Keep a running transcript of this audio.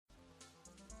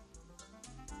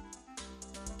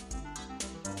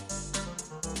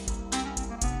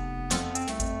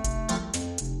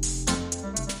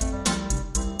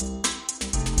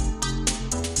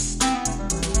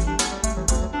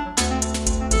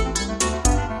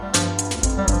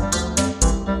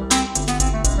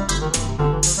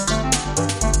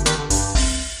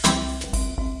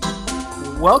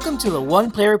Welcome to the One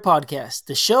Player Podcast,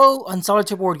 the show on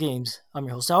solitaire board games. I'm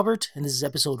your host Albert, and this is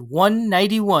episode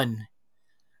 191.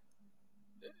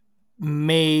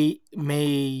 Shawi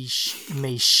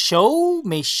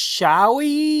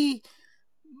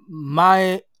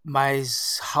my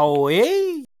Howe.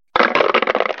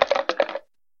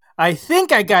 I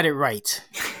think I got it right.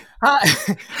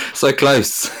 So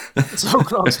close. So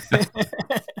close.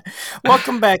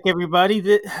 Welcome back,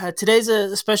 everybody. Today's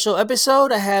a special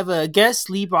episode. I have a guest,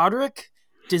 Lee Broderick,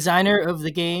 designer of the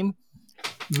game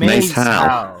Maze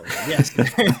Howe. Yes.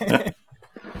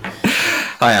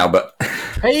 Hi, Albert.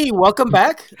 Hey, welcome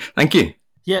back. Thank you.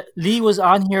 Yeah, Lee was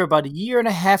on here about a year and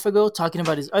a half ago talking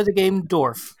about his other game,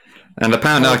 Dwarf. And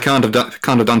apparently I can't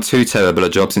have done too terrible a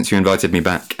job since you invited me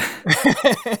back.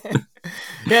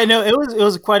 Yeah, no, it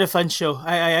was quite a fun show.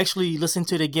 I actually listened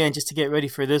to it again just to get ready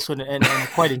for this one, and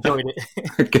quite enjoyed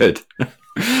it. Good.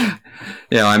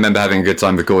 Yeah, I remember having a good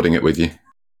time recording it with you.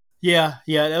 Yeah,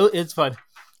 it's fun.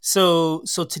 So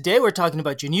today we're talking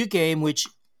about your new game, which,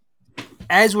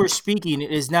 as we're speaking, it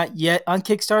is not yet on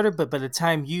Kickstarter, but by the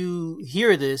time you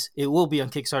hear this, it will be on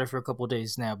Kickstarter for a couple of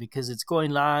days now because it's going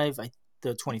live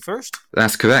the 21st.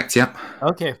 That's correct, yep.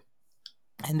 Okay.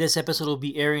 And this episode will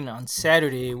be airing on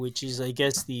Saturday, which is, I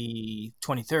guess, the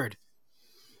 23rd.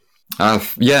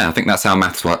 Yeah, I think that's how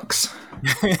maths works.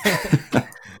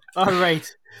 All right.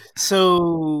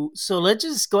 So let's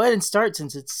just go ahead and start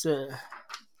since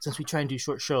we try and do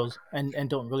short shows and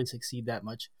don't really succeed that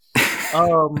much.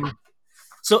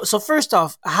 So first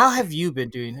off, how have you been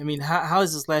doing? I mean, how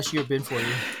has this last year been for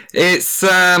you? It's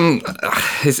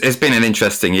been an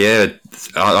interesting year.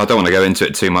 I don't want to go into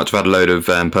it too much. I've had a load of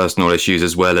personal issues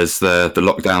as well as the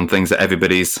lockdown things that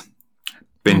everybody's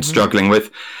been struggling with.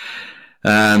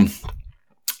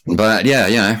 But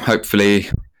yeah, hopefully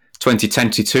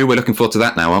 2022, we're looking forward to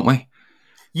that now, aren't we?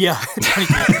 Yeah.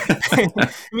 I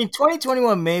mean,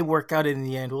 2021 may work out in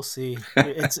the end. We'll see.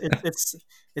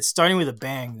 It's starting with a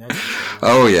bang. That's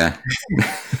oh yeah.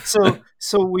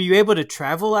 So were you able to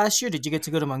travel last year? Did you get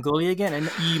to go to Mongolia again?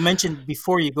 And you mentioned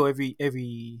before you go every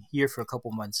year for a couple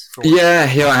months. Yeah,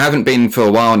 I haven't been for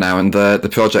a while now, and the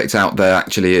project out there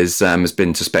actually has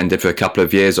been suspended for a couple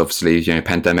of years. Obviously,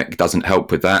 pandemic doesn't help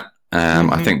with that.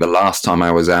 I think the last time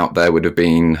I was out there would have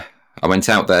been. I went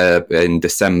out there in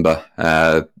December,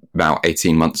 about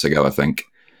 18 months ago, I think.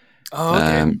 Oh,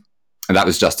 okay. And that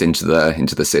was just into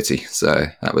the city, so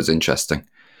that was interesting.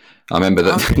 I remember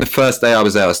that the first day I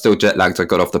was there, I was still jet lagged. I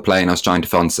got off the plane. I was trying to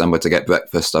find somewhere to get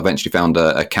breakfast. I eventually found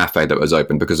a cafe that was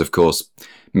open because, of course,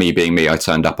 me being me, I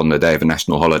turned up on the day of a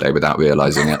national holiday without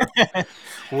realising it.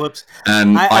 Whoops.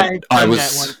 And I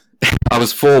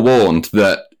was forewarned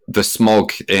that the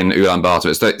smog in Ulaanbaatar,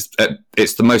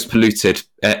 it's the most polluted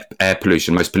air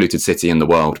pollution, most polluted city in the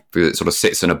world because it sort of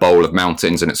sits in a bowl of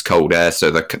mountains and it's cold air. So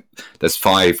there's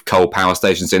 5 coal power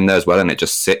stations in there as well, and it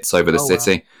just sits over the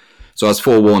city. Wow. So I was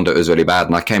forewarned it was really bad,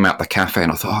 and I came out the cafe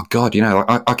and I thought, oh God,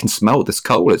 I can smell this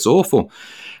coal. It's awful.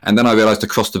 And then I realised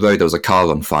across the road there was a car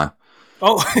on fire.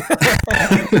 Oh,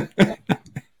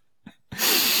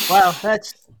 wow,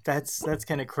 that's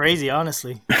kind of crazy,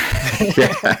 honestly.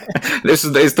 Yeah, it's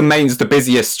the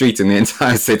busiest street in the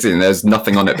entire city, and there's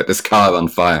nothing on it but this car on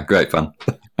fire. Great fun.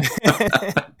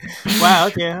 Wow.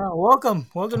 Okay. Oh, welcome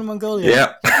to Mongolia.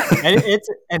 Yeah.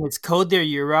 and it's cold there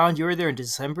year round. You were there in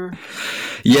December.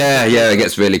 Yeah. It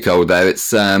gets really cold there.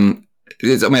 It's I mean,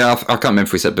 I can't remember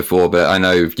if we said before, but I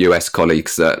know US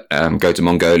colleagues that go to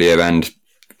Mongolia and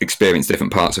experience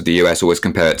different parts of the US. Always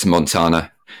compare it to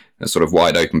Montana. Sort of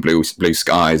wide open blue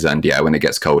skies, and yeah, when it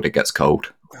gets cold, it gets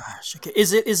cold. Gosh, okay.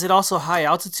 Is it also high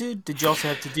altitude? Did you also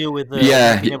have to deal with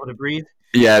being able to breathe?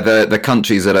 Yeah, the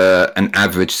country's at an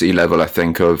average sea level, I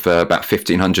think, of about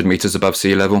 1,500 meters above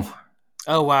sea level.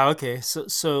 Oh wow, okay.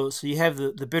 So you have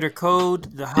the bitter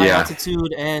cold, the high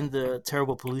altitude, and the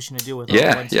terrible pollution to deal with.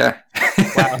 Yeah.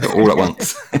 Wow. All at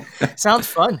once. Sounds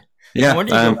fun. Yeah. When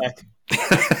do you go back?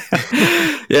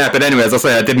 Yeah, but anyway, as I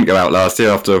say, I didn't go out last year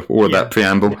after all of that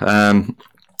preamble. I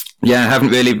haven't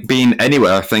really been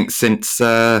anywhere, I think, since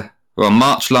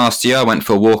March last year. I went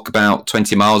for a walk about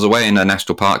 20 miles away in a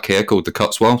national park here called the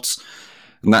Cotswolds,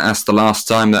 and that's the last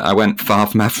time that I went far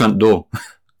from our front door.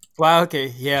 Wow,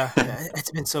 okay, yeah,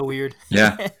 it's been so weird.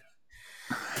 Yeah.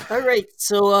 All right,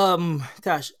 so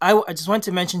gosh, I just wanted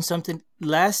to mention something.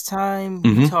 Last time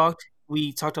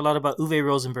we talked a lot about Uwe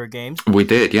Rosenberg games. We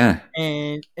did, yeah.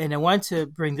 And I wanted to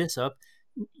bring this up.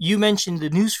 You mentioned the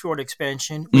Newsfjord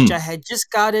expansion, which I had just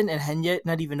gotten and had yet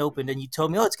not even opened. And you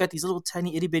told me, it's got these little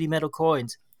tiny itty bitty metal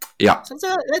coins. Yeah. So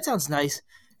that sounds nice.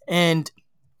 And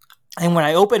And when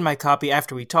I opened my copy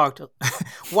after we talked,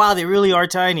 wow, they really are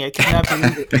tiny. I cannot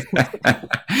believe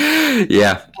it.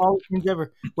 Yeah. All things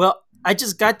ever. Well, I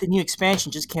just got the new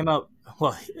expansion. Just came out.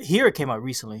 Well, here it came out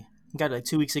recently. Got it like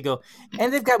 2 weeks ago,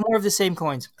 and they've got more of the same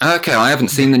coins. Okay, I haven't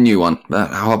seen the new one.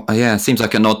 Yeah, it seems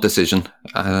like an odd decision.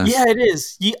 Yeah, it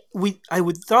is. I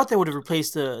would thought they would have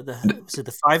replaced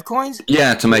the 5 coins.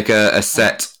 Yeah, to make a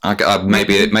set.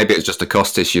 Maybe it's just a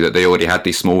cost issue that they already had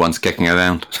these small ones kicking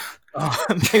around. Oh,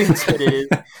 maybe that's what it is.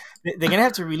 They're gonna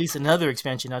have to release another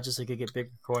expansion, not just so they could get bigger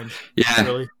coins. Yeah,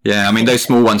 really. Yeah. I mean, those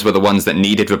small ones were the ones that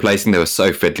needed replacing. They were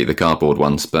so fiddly, the cardboard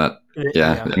ones. But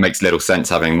yeah, it makes little sense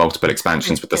having multiple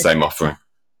expansions with the same offering.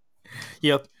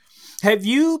 Yep. Have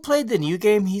you played the new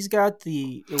game? He's got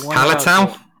the one.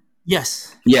 Hallertau?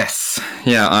 Yes. Yes.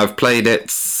 Yeah, I've played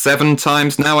it 7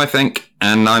 times now, I think,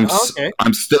 and I'm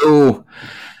still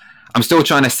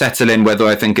trying to settle in whether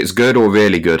I think it's good or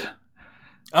really good.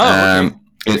 Oh.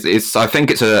 Okay. I think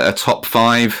it's a top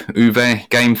 5 Uwe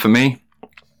game for me.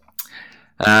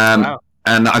 Wow.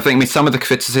 And I think some of the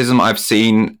criticism I've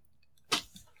seen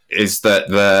is that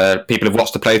the people have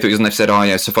watched the playthroughs and they've said, "Oh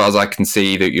yeah, so far as I can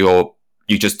see, that you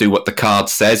just do what the card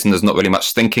says and there's not really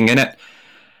much thinking in it."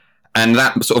 And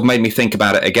that sort of made me think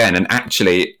about it again. And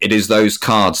actually, it is those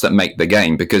cards that make the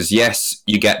game, because yes,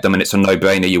 you get them and it's a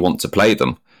no-brainer, you want to play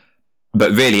them.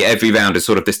 But really, every round is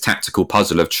sort of this tactical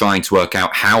puzzle of trying to work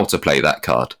out how to play that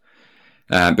card,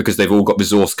 because they've all got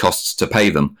resource costs to pay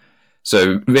them.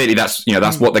 So really, that's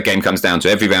what the game comes down to.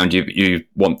 Every round, you're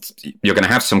going to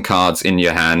have some cards in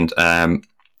your hand, and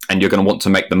you're going to want to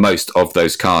make the most of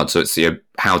those cards. So it's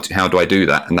how do I do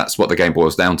that, and that's what the game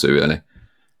boils down to, really.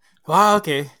 Wow.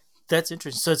 Okay. That's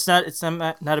interesting. So it's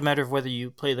not a matter of whether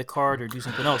you play the card or do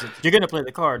something else. You're going to play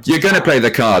the card. You're going to play the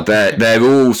card. They're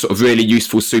all sort of really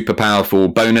useful, super powerful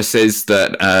bonuses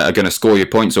that are going to score you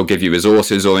points or give you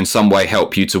resources or in some way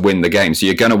help you to win the game. So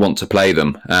you're going to want to play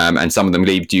them. And some of them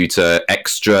lead you to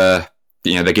extra.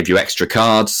 They give you extra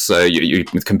cards, so you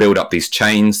can build up these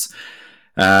chains.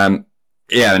 And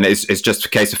it's just a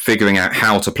case of figuring out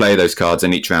how to play those cards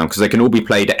in each round, because they can all be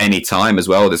played at any time as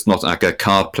well. There's not like a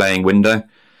card playing window.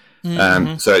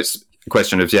 So it's a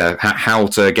question of how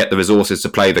to get the resources to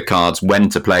play the cards, when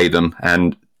to play them,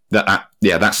 and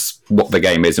that's what the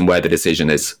game is and where the decision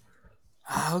is.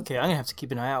 Okay, I'm gonna have to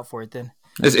keep an eye out for it then.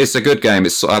 It's a good game.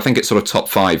 I think it's sort of top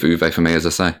 5 Uwe for me, as I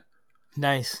say.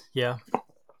 Nice, yeah.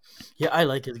 I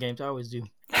like his games. I always do.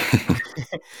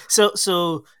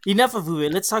 So enough of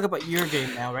Uwe. Let's talk about your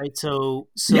game now, right? So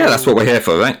yeah, that's what we're here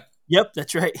for, right? Yep,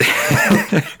 that's right.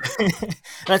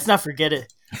 Let's not forget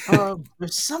it.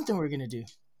 There's something we're gonna do.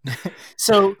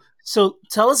 So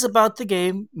tell us about the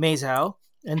game Maze How,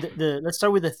 and let's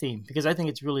start with the theme, because I think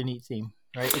it's a really neat theme,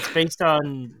 right? It's based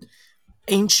on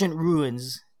ancient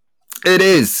ruins. It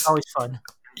is always fun.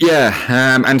 Yeah,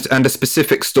 and a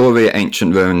specific story at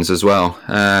ancient ruins as well.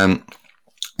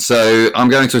 So I'm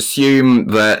going to assume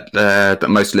that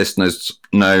most listeners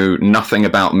know nothing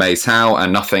about Maze How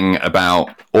and nothing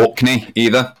about Orkney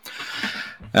either.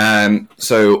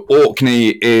 So Orkney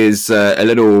is a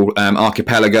little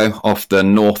archipelago off the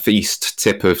northeast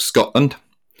tip of Scotland.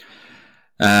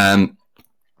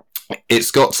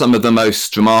 It's got some of the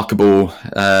most remarkable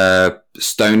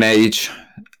Stone Age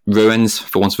ruins,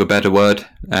 for want of a better word,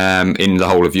 in the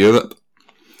whole of Europe.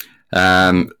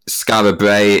 Skara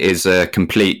Brae is a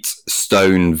complete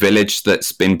stone village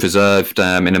that's been preserved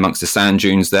in amongst the sand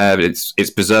dunes there. It's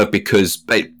preserved because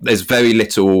there's very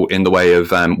little in the way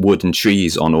of wood and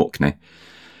trees on Orkney.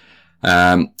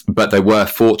 But they were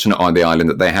fortunate on the island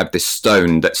that they have this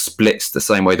stone that splits the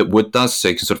same way that wood does. So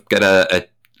you can sort of get a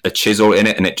chisel in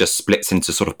it and it just splits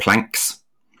into sort of planks.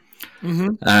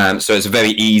 Mm-hmm. So it's a very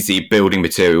easy building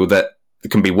material that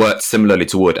can be worked similarly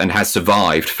to wood and has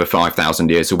survived for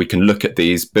 5,000 years. So we can look at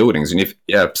these buildings. And if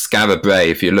Skara Brae,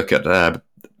 if you look at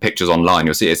pictures online,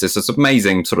 you'll see it's this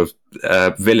amazing sort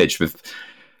of village with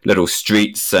little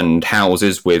streets and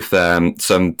houses with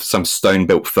some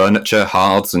stone-built furniture,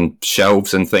 hearths and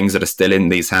shelves and things that are still in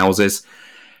these houses.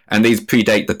 And these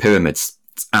predate the pyramids.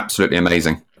 It's absolutely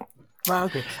amazing. Wow,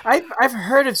 okay. I've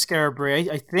heard of Skara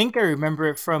Brae. I think I remember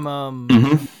it from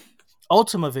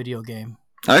Ultima video game.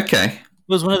 Okay.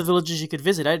 It was one of the villages you could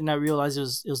visit. I did not realize it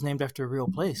was named after a real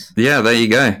place. Yeah, there you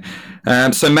go.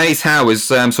 So Maze How is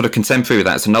sort of contemporary with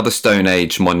that. It's another Stone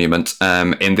Age monument.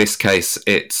 In this case,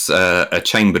 it's a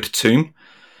chambered tomb,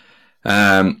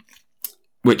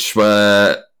 which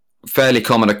were fairly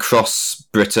common across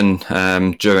Britain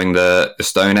during the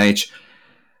Stone Age,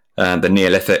 the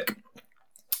Neolithic.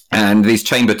 And these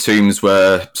chambered tombs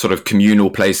were sort of communal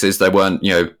places. They weren't,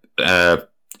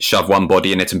 shove one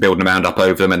body in it and build a mound up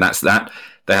over them, and that's that.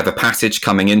 They have a passage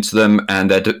coming into them, and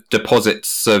they're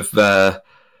deposits of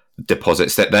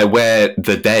deposits that they're where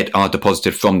the dead are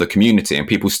deposited from the community, and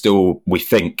people still, we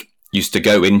think, used to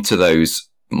go into those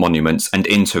monuments and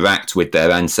interact with their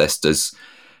ancestors.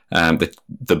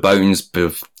 The bones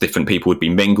of different people would be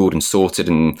mingled and sorted,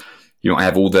 and you might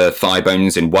have all the thigh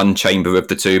bones in one chamber of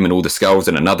the tomb and all the skulls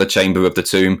in another chamber of the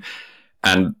tomb.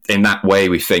 And in that way,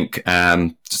 we think,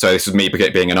 so this is me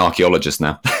being an archaeologist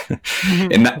now.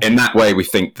 in that way, we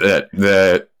think that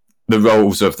the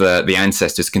roles of the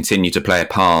ancestors continue to play a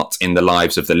part in the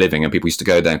lives of the living, and people used to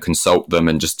go there and consult them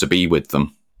and just to be with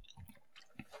them.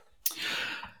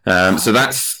 So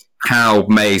that's how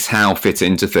Maes Howe fit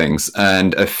into things.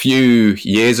 And a few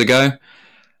years ago,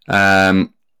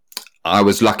 I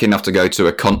was lucky enough to go to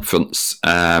a conference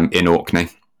in Orkney.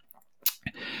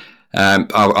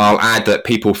 I'll add that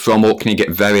people from Orkney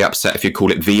get very upset if you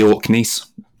call it the Orkneys.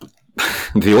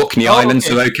 The Orkney Islands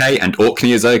are okay, and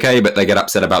Orkney is okay, but they get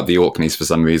upset about the Orkneys for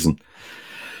some reason.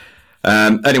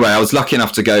 Anyway, I was lucky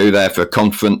enough to go there for a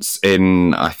conference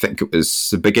in, I think it was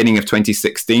the beginning of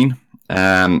 2016.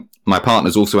 My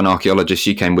partner's also an archaeologist.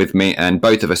 She came with me, and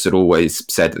both of us had always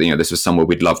said that, this was somewhere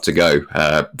we'd love to go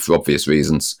for obvious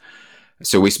reasons.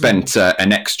 So we spent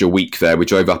an extra week there. We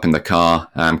drove up in the car,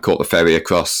 caught the ferry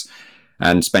across,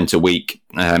 and spent a week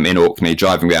in Orkney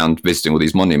driving around visiting all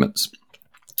these monuments.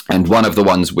 And one of the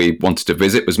ones we wanted to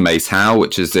visit was Maes Howe,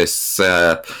 which is this,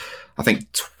 I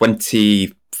think,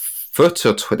 20 foot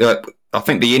or 20, I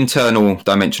think the internal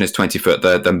dimension is 20 foot.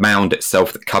 The mound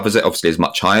itself that covers it obviously is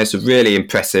much higher. It's a really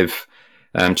impressive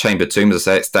chamber tomb. As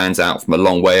I say, it stands out from a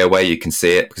long way away. You can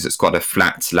see it because it's quite a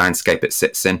flat landscape it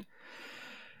sits in.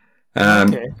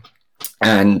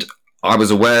 And I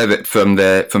was aware of it from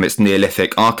its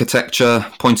Neolithic architecture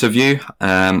point of view.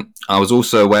 I was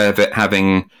also aware of it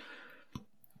having,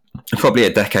 probably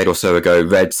a decade or so ago,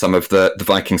 read some of the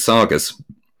Viking sagas.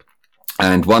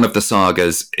 And one of the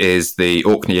sagas is the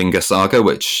Orkneyinga saga,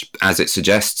 which, as it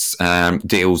suggests,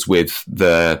 deals with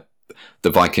the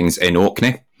Vikings in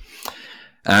Orkney.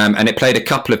 And it played a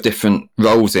couple of different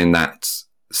roles in that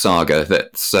saga.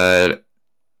 First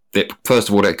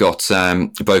of all, it got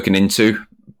broken into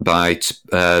by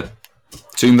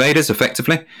tomb raiders,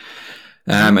 effectively.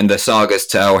 And the sagas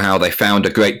tell how they found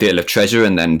a great deal of treasure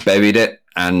and then buried it.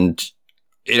 And,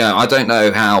 I don't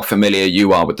know how familiar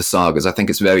you are with the sagas. I think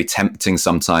it's very tempting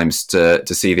sometimes to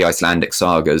see the Icelandic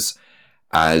sagas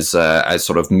as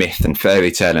sort of myth and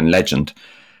fairy tale and legend.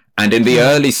 And in the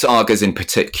early sagas in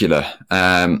particular,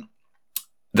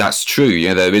 that's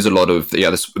true. There is a lot of,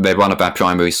 they're one of our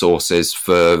primary sources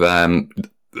for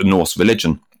Norse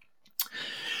religion.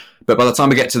 But by the time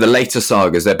we get to the later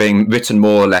sagas, they're being written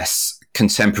more or less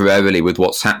contemporarily with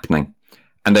what's happening.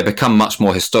 And they become much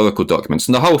more historical documents.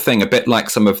 And the whole thing, a bit like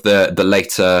some of the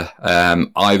later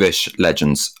Irish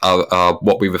legends, are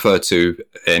what we refer to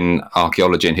in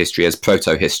archaeology and history as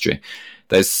proto-history.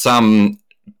 There's some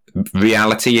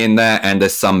reality in there and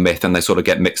there's some myth, and they sort of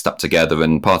get mixed up together,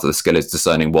 and part of the skill is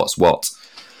discerning what's what.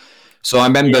 So I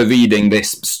remember reading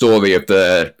this story of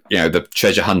the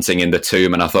treasure hunting in the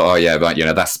tomb, and I thought, oh yeah, right,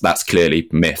 that's clearly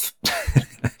myth.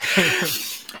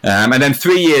 And then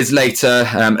 3 years later,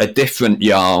 a different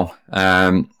Jarl,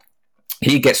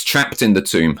 he gets trapped in the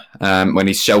tomb when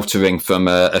he's sheltering from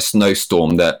a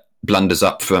snowstorm that conjures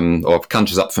up from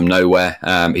nowhere.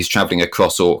 He's travelling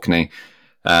across Orkney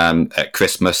at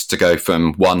Christmas to go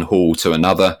from one hall to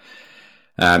another.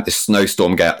 This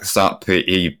snowstorm gets up.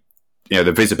 The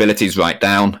visibility's right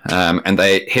down, and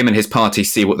him and his party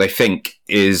see what they think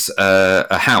is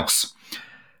a house.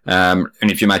 And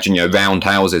if you imagine, round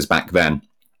houses back then.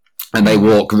 And they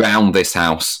walk round this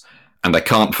house and they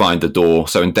can't find the door.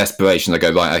 So in desperation, they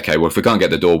go, right, okay, well, if we can't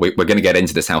get the door, we're going to get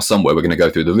into this house somewhere. We're going to go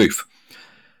through the roof.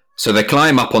 So they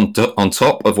climb up on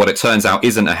top of what it turns out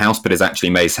isn't a house, but is actually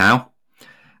Maes Howe,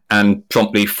 and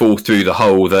promptly fall through the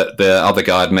hole that the other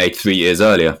guy had made 3 years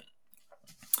earlier.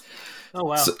 Oh,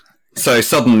 wow. So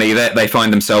suddenly they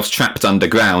find themselves trapped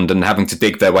underground and having to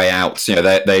dig their way out.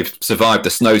 They've survived the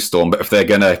snowstorm, but if they're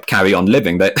going to carry on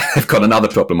living, they've got another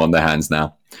problem on their hands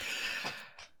now.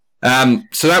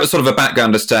 So that was sort of a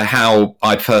background as to how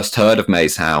I'd first heard of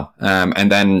Maes Howe.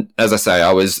 And then, as I say,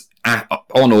 I was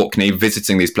on Orkney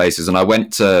visiting these places, and I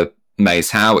went to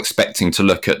Maes Howe expecting to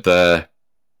look at the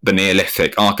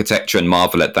Neolithic architecture and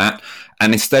marvel at that.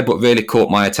 And instead, what really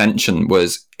caught my attention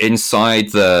was inside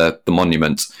the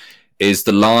monument is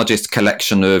the largest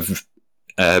collection of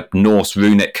Norse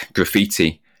runic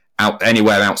graffiti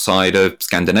anywhere outside of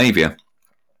Scandinavia.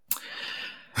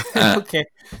 Okay,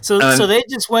 so they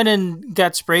just went and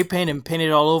got spray paint and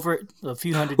painted all over it a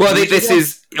few hundred. Well,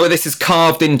 this is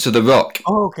carved into the rock.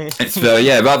 Oh, okay. It's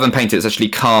rather than painted, it's actually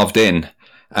carved in.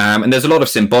 And there's a lot of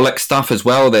symbolic stuff as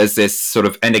well. There's this sort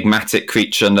of enigmatic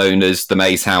creature known as the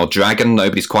Maze Howe dragon.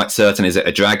 Nobody's quite certain, is it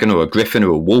a dragon or a griffin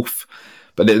or a wolf?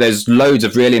 But there's loads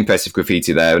of really impressive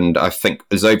graffiti there, and I think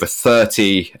there's over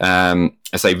 30,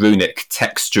 runic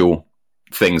textual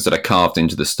things that are carved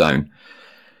into the stone.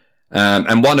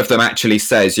 And one of them actually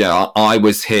says, I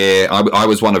was here, I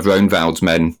was one of Rognvald's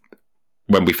men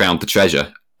when we found the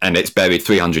treasure, and it's buried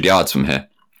 300 yards from here.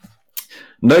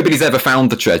 Nobody's ever found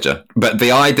the treasure, but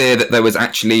the idea that there was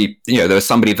actually, there was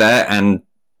somebody there and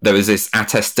there was this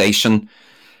attestation,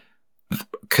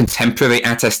 contemporary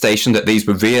attestation that these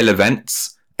were real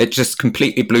events, it just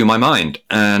completely blew my mind.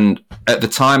 And at the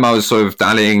time I was sort of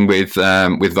dallying with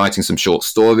writing some short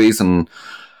stories, and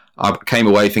I came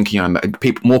away thinking,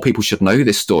 more people should know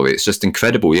this story. It's just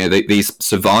incredible. These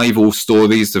survival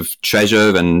stories of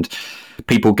treasure and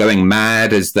people going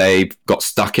mad as they got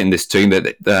stuck in this tomb.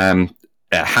 That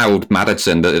Harold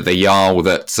Madison, the Jarl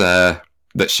that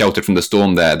sheltered from the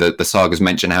storm there, the sagas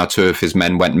mention how 2 of his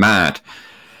men went mad.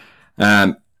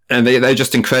 And they're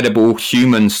just incredible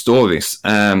human stories.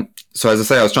 So as I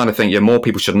say, I was trying to think, more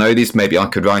people should know these. Maybe I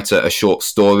could write a short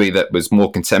story that was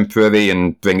more contemporary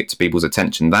and bring it to people's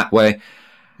attention that way.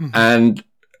 Mm-hmm. And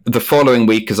the following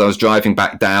week, as I was driving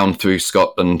back down through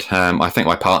Scotland, I think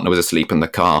my partner was asleep in the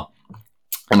car.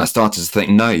 And I started to think,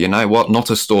 no, you know what? Not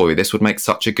a story. This would make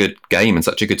such a good game and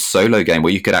such a good solo game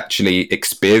where you could actually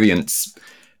experience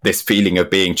this feeling of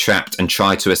being trapped and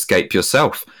try to escape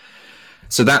yourself.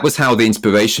 So that was how the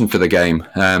inspiration for the game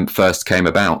first came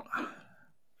about.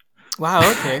 Wow.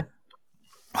 Okay.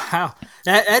 Wow.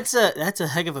 That's a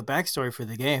heck of a backstory for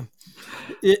the game.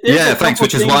 Thanks.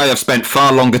 Which is why I've spent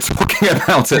far longer talking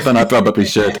about it than I probably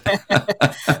should.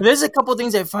 There's a couple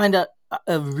things I find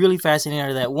really fascinating out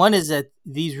of that. One is that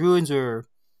these ruins are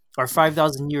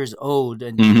 5,000 years old,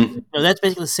 and that's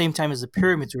basically the same time as the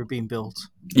pyramids were being built.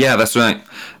 Yeah, that's right.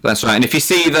 And if you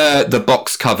see the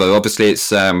box cover, obviously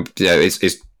it's a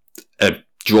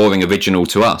drawing original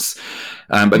to us,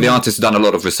 but the artist has done a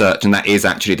lot of research, and that is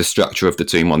actually the structure of the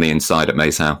tomb on the inside at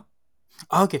Maze Howe.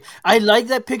 Okay, I like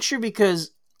that picture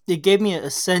because it gave me a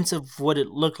sense of what it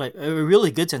looked like, a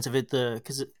really good sense of it.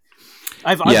 Because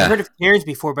I've heard of cairns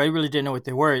before, but I really didn't know what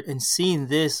they were. And seeing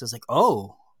this, I was like,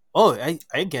 oh, I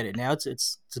get it now.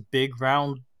 It's a big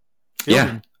round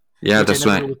building. Yeah, that's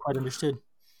right. Really quite understood.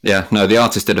 Yeah, no, the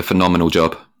artist did a phenomenal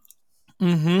job.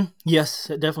 Mm-hmm. Yes,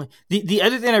 definitely. The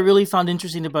other thing I really found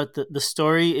interesting about the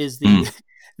story is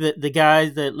the guy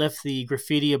that left the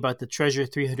graffiti about the treasure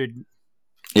 300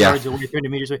 yards away,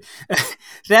 300 meters away.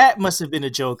 That must have been a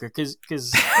joker, because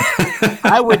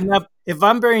I would not. If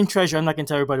I'm burying treasure, I'm not going to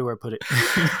tell everybody where I put it.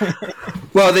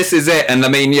 Well, this is it, and I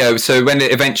mean, so when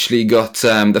it eventually got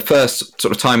the first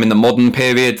sort of time in the modern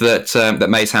period that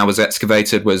Maze Howe was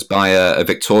excavated was by a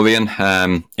Victorian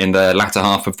in the latter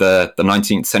half of the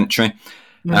 19th century,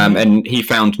 and he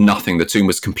found nothing. The tomb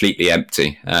was completely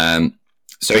empty.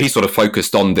 So he sort of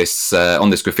focused on this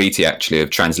graffiti, actually,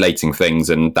 of translating things,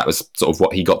 and that was sort of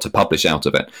what he got to publish out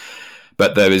of it.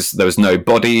 But there was no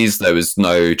bodies, there was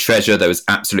no treasure, there was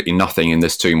absolutely nothing in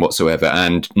this tomb whatsoever,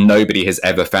 and nobody has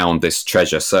ever found this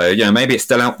treasure. So, maybe it's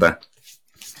still out there.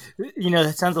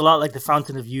 That sounds a lot like the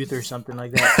Fountain of Youth or something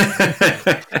like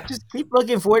that. Just keep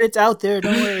looking for it; it's out there.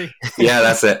 Don't worry. Yeah,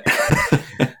 that's it.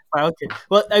 Okay.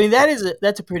 Well, I mean,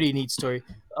 that's a pretty neat story.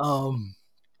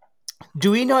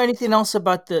 Do we know anything else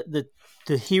about the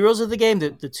heroes of the game,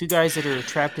 the 2 guys that are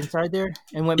trapped inside there?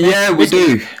 And went back we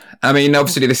do. I mean,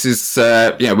 obviously, this is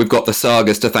we've got the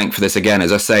sagas to thank for this again.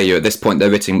 As I say, at this point, they're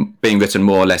being written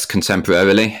more or less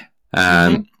contemporarily.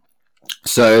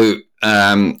 So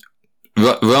Rognvald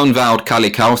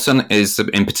Kali Karlsson is,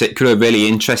 in particular, a really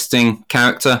interesting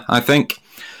character, I think.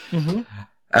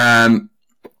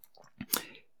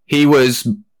 He was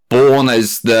born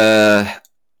as the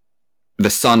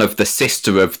son of the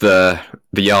sister of the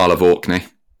Jarl of Orkney,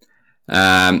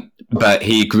 but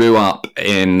he grew up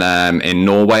in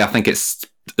Norway. I think it's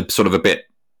sort of a bit.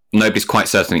 Nobody's quite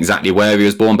certain exactly where he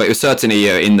was born, but it was certainly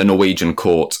in the Norwegian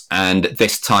court. And at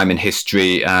this time in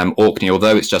history, Orkney,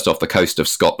 although it's just off the coast of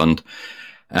Scotland,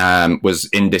 was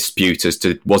in dispute as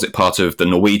to was it part of the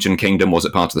Norwegian kingdom, was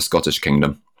it part of the Scottish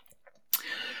kingdom.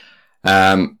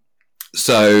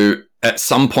 So at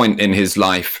some point in his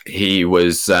life, he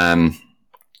was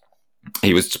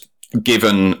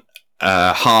given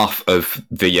half of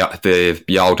the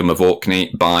Jarldom of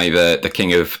Orkney by the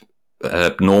King of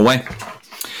Norway.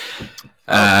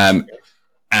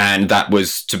 and that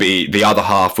was to be the other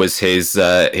half was his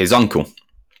uncle.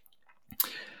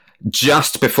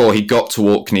 Just before he got to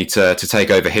Orkney to take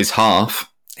over his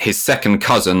half, his second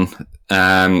cousin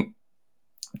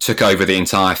took over the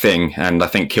entire thing, and I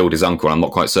think killed his uncle. I'm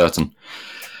not quite certain.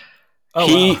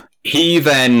 He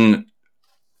then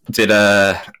did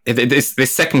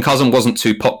this second cousin wasn't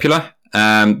too popular.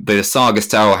 The sagas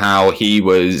tell how he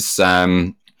was.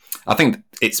 I think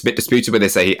it's a bit disputed whether they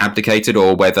say he abdicated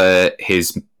or whether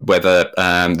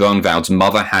Ronvald's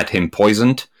mother had him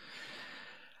poisoned.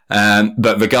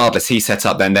 But regardless, he set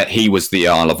up then that he was the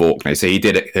Jarl of Orkney, so he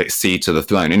did accede to the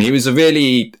throne, and he was a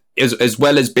really, as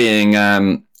well as being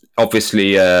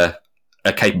obviously a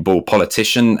capable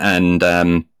politician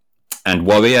and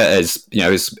warrior, as you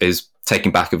know, his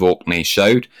taking back of Orkney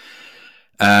showed.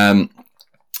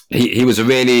 He was a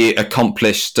really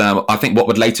accomplished, I think what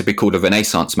would later be called a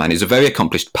Renaissance man. He's a very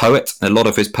accomplished poet. A lot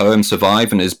of his poems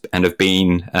survive and have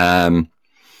been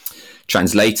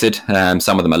translated.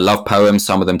 Some of them are love poems.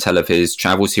 Some of them tell of his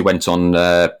travels. He went on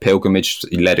pilgrimage.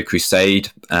 He led a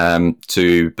crusade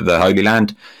to the Holy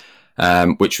Land,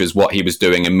 which was what he was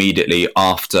doing immediately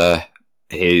after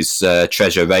his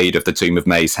treasure raid of the tomb of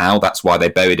Maes Howe. That's why they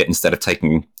buried it instead of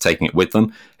taking it with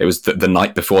them. It was the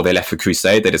night before they left for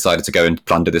crusade. They decided to go and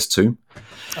plunder this tomb.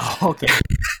 Oh, okay.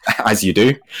 As you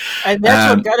do. And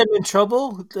that's what got him in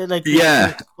trouble? Like,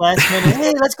 yeah. Last minute,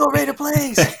 hey, let's go raid a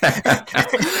place.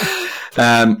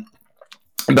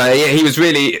 But yeah, he was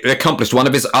really accomplished. One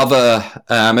of his other,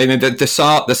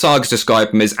 the sagas describe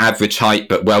him as average height,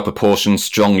 but well-proportioned,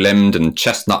 strong-limbed, and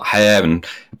chestnut hair, and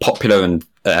popular and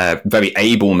very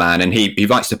able man. And he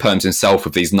writes the poems himself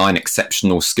of these 9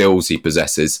 exceptional skills he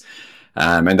possesses.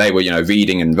 And they were,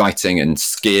 reading and writing and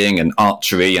skiing and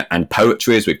archery and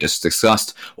poetry, as we've just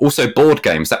discussed. Also board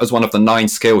games. That was one of the 9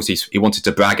 skills he wanted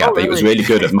to brag at. Oh, really? That he was really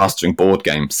good at mastering board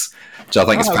games, which I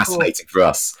think is fascinating for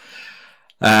us.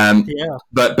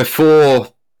 But before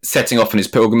setting off on his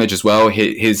pilgrimage as well,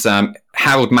 his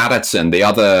Harold Madadson, the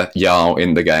other Jarl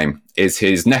in the game, is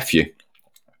his nephew.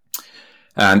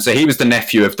 So he was the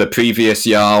nephew of the previous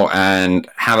Jarl, and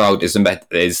Harold is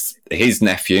his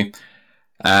nephew.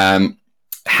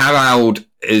 Harold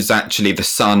is actually the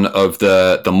son of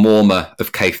the Morma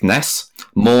of Caithness.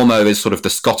 Morma is sort of the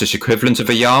Scottish equivalent of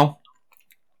a Jarl.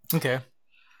 Okay.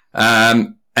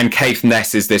 And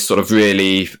Caithness is this sort of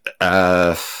really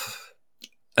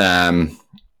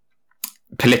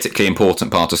politically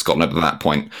important part of Scotland at that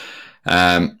point.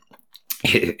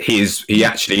 He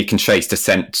actually can trace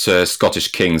descent to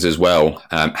Scottish kings as well,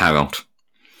 Harold.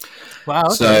 Wow.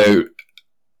 Okay. So,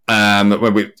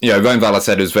 Ronvald, I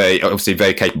said, was obviously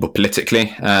very capable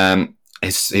politically.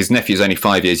 His nephew is only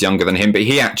 5 years younger than him, but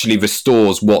he actually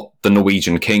restores what the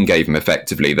Norwegian king gave him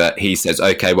effectively, that he says,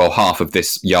 okay, well, half of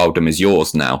this jarldom is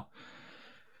yours now,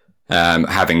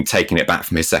 having taken it back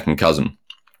from his second cousin.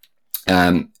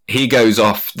 He goes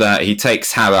off that he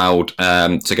takes Harald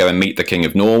to go and meet the King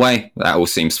of Norway. That all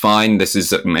seems fine. This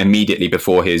is immediately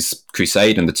before his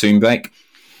crusade and the tomb break.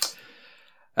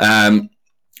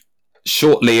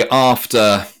 Shortly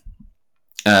after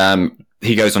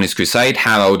he goes on his crusade,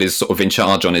 Harold is sort of in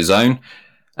charge on his own.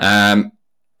 And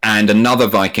another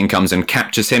Viking comes and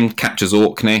captures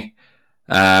Orkney.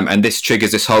 And this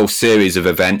triggers this whole series of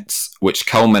events, which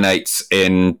culminates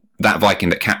in that Viking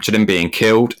that captured him being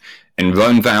killed, in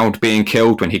Ronvald being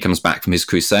killed when he comes back from his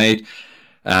crusade,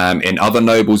 in other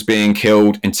nobles being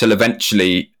killed, until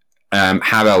eventually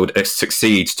Harold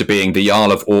succeeds to being the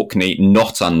Jarl of Orkney,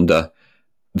 not under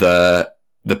the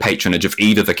patronage of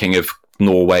either the King of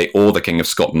Norway or the King of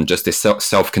Scotland, just this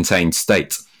self-contained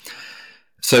state.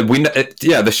 So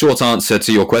the short answer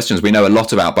to your questions, we know a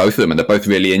lot about both of them, and they're both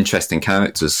really interesting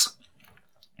characters.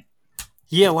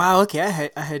 Yeah, wow, okay,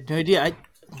 I had no idea.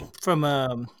 From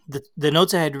the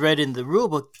notes I had read in the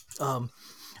rulebook,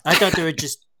 I thought they were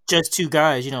just 2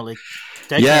 guys, like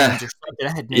yeah, or something.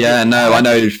 I had no yeah, idea. no, I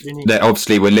know that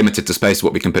obviously we're limited to space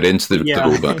what we can put into the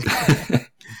rulebook.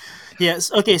 Yes.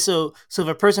 Okay. So if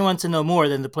a person wants to know more,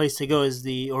 then the place to go is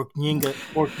the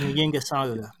Orkneyinga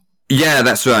Saga. Yeah,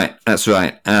 that's right. That's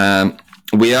right. I'm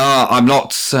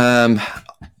not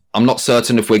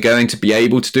certain if we're going to be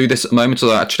able to do this at the moment.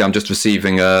 Although actually, I'm just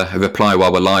receiving a reply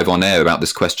while we're live on air about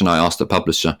this question I asked the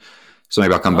publisher. So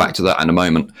maybe I'll come back to that in a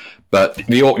moment. But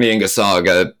the Orkneyinga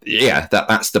Saga, yeah,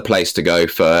 that's the place to go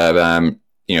for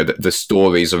the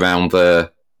stories around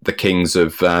the kings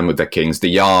of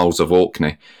the Jarls of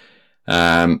Orkney.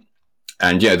 And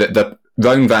yeah, the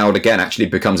Ronvald again actually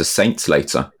becomes a saint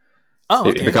later. Oh,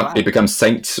 okay. It becomes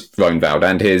Saint Ronvald,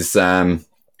 and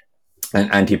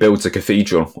And he builds a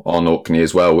cathedral on Orkney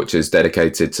as well, which is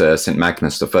dedicated to St.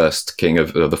 Magnus, the first king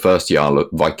of the first Jarl,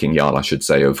 Viking Jarl, I should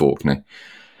say, of Orkney.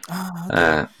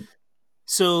 Okay.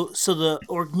 So the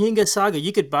Orkneyinga Saga,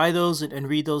 you could buy those and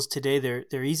read those today.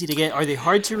 They're easy to get. Are they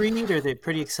hard to read, or are they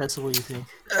pretty accessible, you think?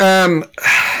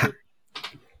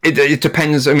 It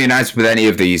depends. I mean, as with any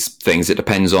of these things, it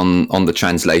depends on the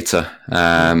translator.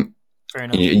 Fair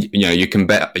enough. You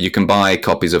can buy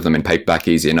copies of them in paperback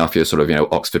easy enough. You're sort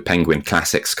of Oxford Penguin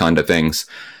classics kind of things.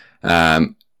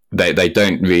 They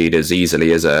don't read as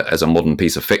easily as a modern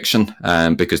piece of fiction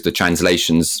because the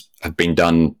translations have been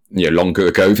done longer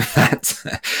ago than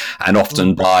that, and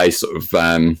often by sort of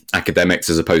academics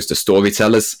as opposed to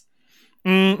storytellers.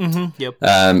 Mm-hmm. Yep.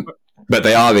 But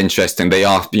they are interesting. They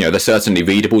are they're certainly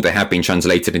readable. They have been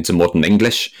translated into modern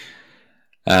English.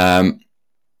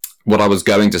 What I was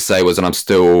going to say was, and I'm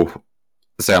still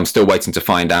waiting to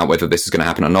find out whether this is going to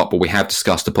happen or not, but we have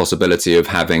discussed the possibility of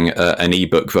having an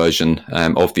ebook version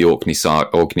of the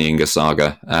Orkneyinga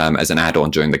Saga as an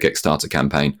add-on during the Kickstarter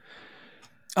campaign.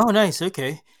 Oh, nice.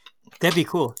 Okay. That'd be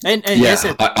cool. And yeah,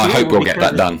 I hope we'll get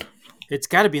that done. It's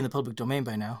got to be in the public domain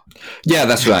by now. Yeah,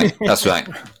 that's right. That's right.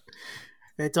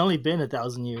 It's only been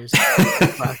 1,000 years.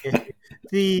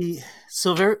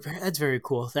 That's very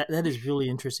cool. That is really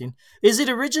interesting. Is it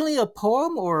originally a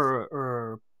poem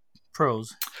or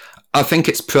prose? I think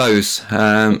it's prose.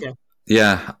 Okay.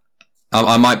 Yeah,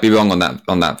 I might be wrong on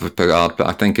that regard, but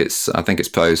I think it's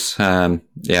prose.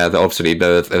 Obviously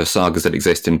there are sagas that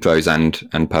exist in prose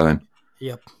and poem.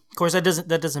 Yep. Of course, that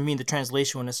doesn't mean the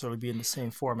translation will necessarily be in the same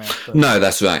format. But... No,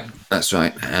 that's right. That's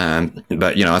right.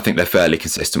 But I think they're fairly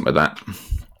consistent with that.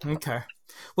 Okay.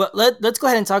 Well, let's go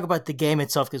ahead and talk about the game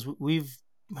itself, because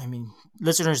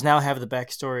listeners now have the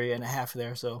backstory and a half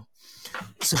there. So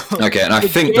okay, and I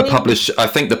think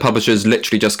the publishers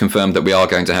literally just confirmed that we are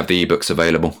going to have the ebooks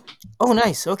available. Oh,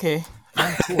 nice. Okay,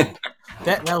 cool.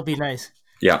 That'll be nice.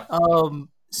 Yeah.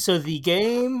 So the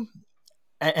game,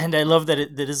 and I love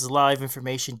that this is live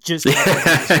information. Just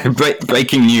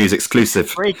breaking news,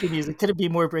 exclusive. Breaking news. It couldn't be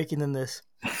more breaking than this.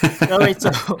 All right,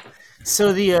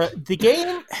 so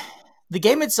the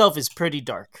game itself is pretty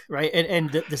dark, right?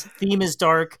 And the theme is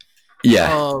dark.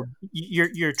 Yeah.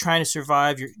 You're trying to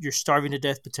survive. You're starving to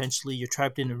death potentially. You're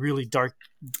trapped in a really dark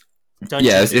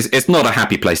dungeon. Yeah, it's not a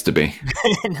happy place to be.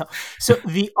 No. So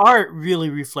the art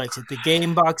really reflects it. The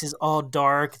game box is all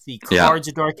dark. The cards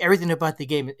are dark. Everything about the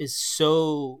game is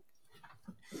so...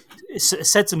 It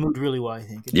sets a mood really well, I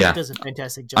think. It does a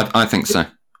fantastic job. I think so.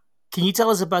 Can you tell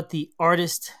us about the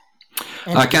artist?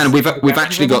 I can. We've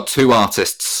actually got two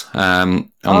artists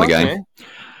on the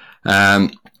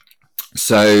game.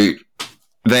 So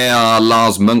they are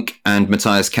Lars Munk and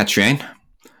Matthias Katrien.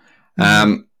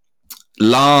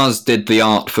 Lars did the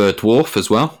art for Dwarf as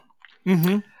well.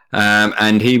 Mm-hmm.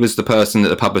 And he was the person that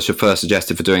the publisher first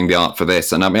suggested for doing the art for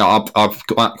this. And I mean, I've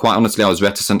quite honestly, I was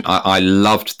reticent. I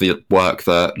loved the work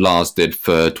that Lars did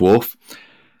for Dwarf.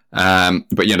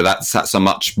 But that's a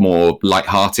much more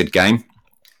light-hearted game.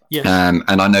 Yeah.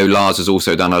 And I know Lars has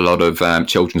also done a lot of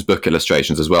children's book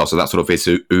illustrations as well, so that's sort of his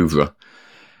oeuvre.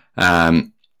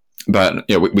 But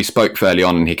we spoke fairly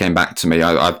on, and he came back to me.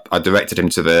 I directed him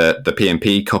to the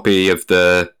PMP copy of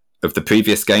the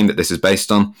previous game that this is based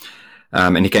on,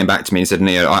 and he came back to me and said,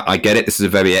 "Neo, I get it. This is a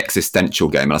very existential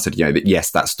game." And I said,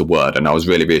 "Yes, that's the word." And I was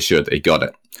really reassured that he got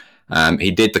it.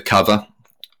 He did the cover,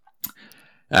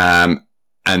 and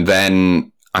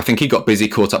then I think he got busy,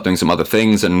 caught up doing some other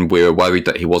things, and we were worried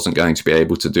that he wasn't going to be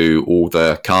able to do all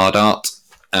the card art.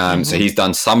 So he's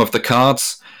done some of the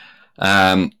cards,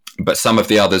 but some of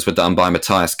the others were done by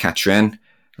Matthias Katrien,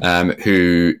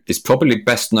 who is probably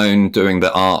best known doing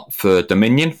the art for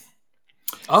Dominion.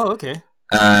 Oh, okay.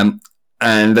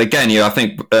 And again, I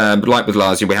think, like with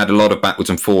Lars, we had a lot of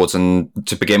backwards and forwards. And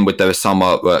to begin with, there was some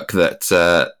artwork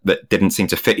that didn't seem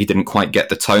to fit. He didn't quite get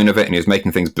the tone of it, and he was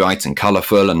making things bright and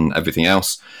colourful and everything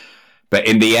else. But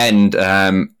in the end,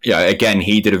 again,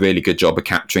 he did a really good job of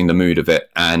capturing the mood of it.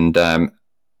 And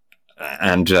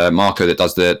Marco, that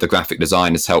does the graphic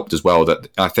design, has helped as well. That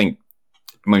I think,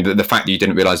 the fact that you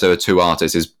didn't realise there were two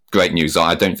artists is great news.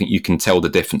 I don't think you can tell the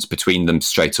difference between them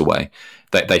straight away.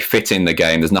 They fit in the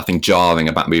game. There's nothing jarring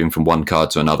about moving from one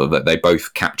card to another. That they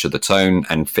both capture the tone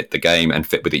and fit the game and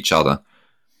fit with each other.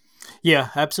 Yeah,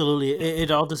 absolutely. It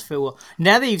all does fit well.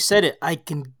 Now that you've said it, I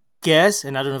can guess,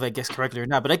 and I don't know if I guessed correctly or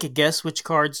not, but I could guess which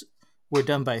cards were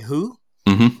done by who.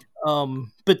 Mm-hmm.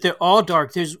 But they're all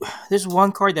dark. There's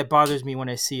one card that bothers me when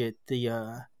I see it.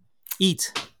 The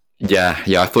Eat. Yeah.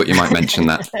 I thought you might mention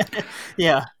that.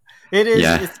 Yeah. It is.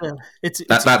 Yeah. It's a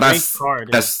great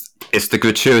card. It's the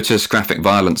gratuitous graphic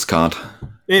violence card.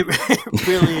 It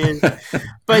really is.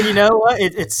 But you know what?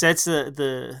 It sets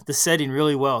the setting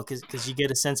really well because you get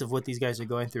a sense of what these guys are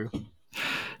going through.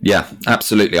 Yeah,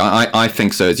 absolutely. I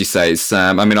think so. As you say, it's,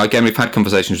 I mean, again, we've had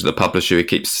conversations with the publisher who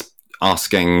keeps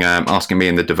asking me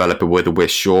and the developer whether we're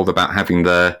sure about having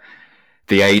the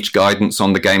age guidance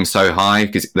on the game so high,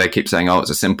 because they keep saying, "Oh, it's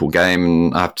a simple game,"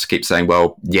 and I have to keep saying,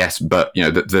 "Well, yes, but you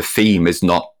know, the theme is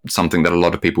not something that a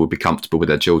lot of people would be comfortable with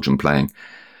their children playing."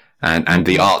 And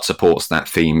the art supports that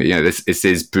theme. You know, this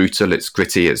is brutal, it's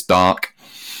gritty, it's dark,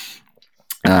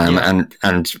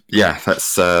 and yeah,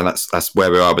 that's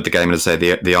where we are with the game. And as I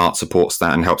say, the art supports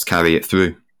that and helps carry it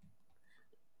through.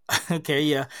 Okay,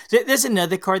 yeah. There's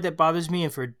another card that bothers me,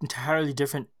 and for an entirely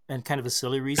different and kind of a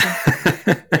silly reason.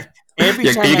 Every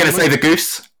time are you going to say the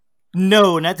goose?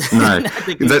 No, not the, no. Not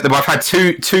the goose. I've had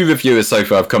two reviewers so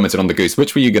far have commented on the goose.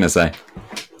 Which were you going to say?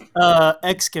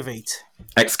 Excavate.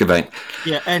 Excavate.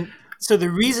 Yeah, and so the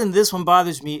reason this one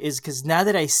bothers me is because now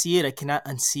that I see it, I cannot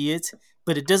unsee it.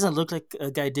 But it doesn't look like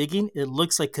a guy digging. It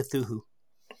looks like Cthulhu.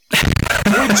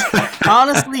 Which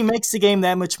honestly makes the game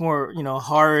that much more,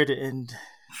 hard and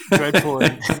dreadful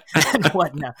and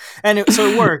whatnot. And so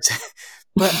it works.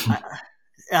 But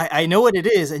I know what it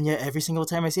is, and yet every single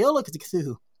time I say, "Oh, look, it's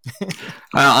Cthulhu."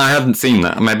 I haven't seen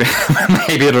that.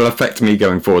 Maybe it'll affect me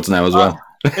going forwards now as well.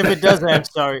 If it does, I'm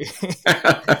sorry.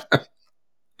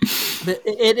 But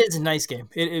it is a nice game.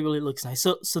 It really looks nice.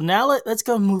 So now let's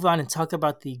go move on and talk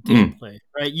about the gameplay.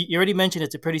 Right? You already mentioned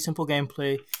it's a pretty simple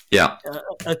gameplay. Yeah.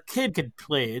 A kid could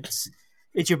play it.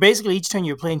 It's you're basically each turn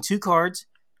you're playing 2 cards,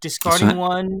 discarding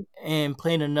one and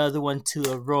playing another one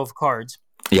to a row of cards.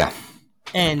 Yeah.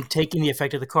 And taking the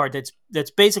effect of the card.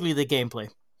 That's basically the gameplay.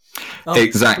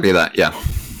 Exactly that. Yeah.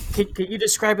 Could you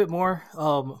describe it more?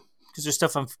 Because there's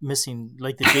stuff I'm missing,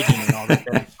 like the digging and all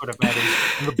that sort of matters.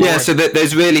 Yeah, so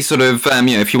there's really sort of,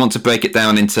 if you want to break it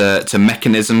down into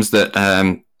mechanisms that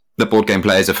the board game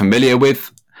players are familiar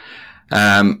with,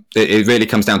 it really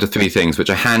comes down to 3 things, which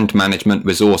are hand management,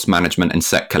 resource management, and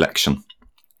set collection.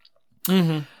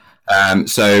 Mm-hmm.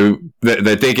 So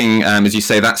the digging, as you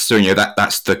say, that's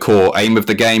the core aim of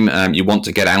the game. You want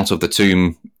to get out of the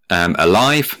tomb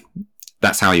alive.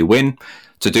 That's how you win.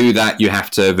 To do that, you have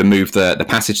to remove the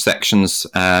passage sections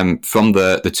from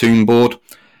the tomb board.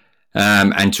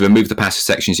 And to remove the passage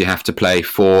sections, you have to play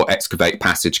 4 excavate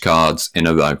passage cards in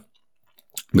a row,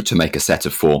 which will make a set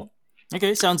of 4.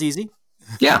 Okay, sounds easy.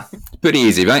 Yeah, pretty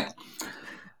easy, right?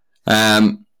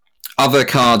 Other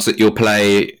cards that you'll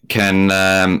play can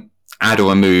add or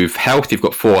remove health. You've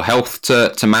got 4 health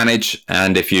to manage,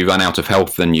 and if you run out of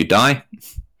health, then you die.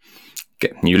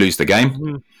 You lose the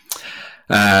game.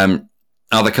 Mm-hmm.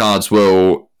 Other cards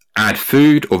will add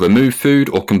food or remove food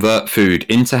or convert food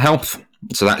into health.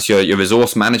 So that's your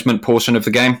resource management portion of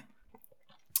the game.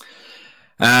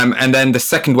 And then the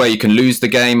second way you can lose the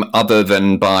game, other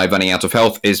than by running out of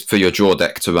health, is for your draw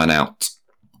deck to run out.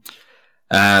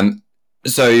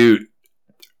 So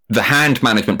the hand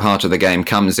management part of the game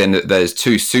comes in that there's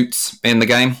 2 suits in the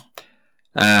game.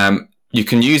 You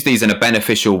can use these in a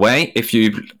beneficial way. If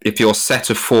your set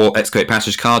of 4 excavate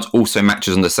passage cards also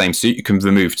matches on the same suit, you can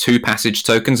remove 2 passage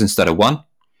tokens instead of 1.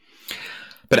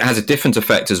 But it has a different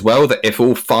effect as well, that if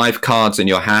all 5 cards in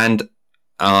your hand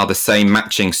are the same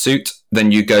matching suit,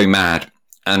 then you go mad.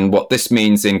 And what this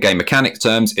means in game mechanic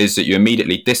terms is that you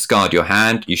immediately discard your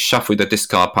hand, you shuffle the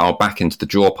discard pile back into the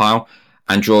draw pile,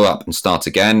 and draw up and start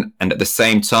again. And at the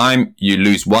same time, you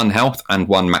lose 1 health and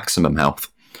 1 maximum health.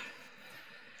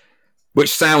 Which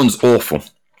sounds awful.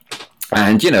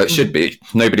 And, it should be.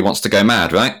 Nobody wants to go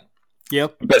mad, right?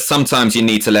 Yep. But sometimes you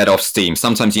need to let off steam.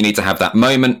 Sometimes you need to have that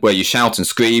moment where you shout and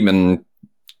scream and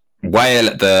wail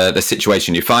at the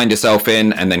situation you find yourself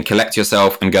in, and then collect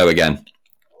yourself and go again.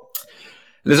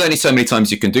 There's only so many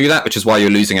times you can do that, which is why you're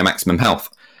losing a maximum health.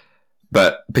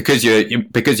 But because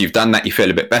you've done that, you feel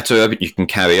a bit better, you can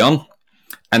carry on.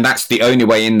 And that's the only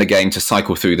way in the game to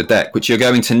cycle through the deck, which you're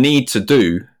going to need to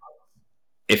do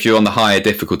if you're on the higher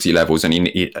difficulty levels, and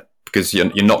because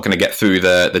you're not going to get through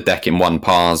the deck in one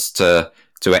pass to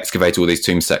excavate all these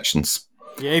tomb sections.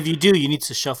 Yeah, if you do, you need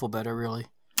to shuffle better, really.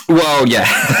 Well, yeah.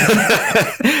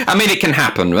 I mean, it can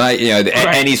happen, right? Right.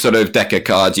 Any sort of deck of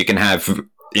cards, you can have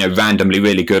randomly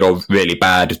really good or really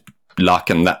bad luck,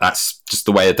 and that's just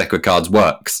the way a deck of cards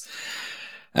works.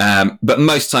 But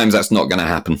most times that's not going to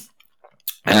happen.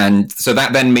 And so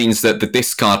that then means that the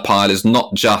discard pile is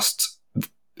not just,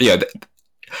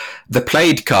 the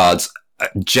played cards,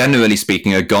 generally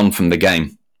speaking, are gone from the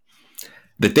game.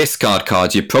 The discard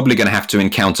cards you're probably going to have to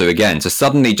encounter again. So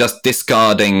suddenly just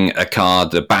discarding a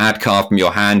bad card from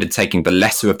your hand and taking the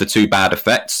lesser of the 2 bad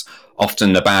effects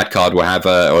often a bad card will have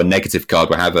or a negative card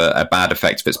will have a bad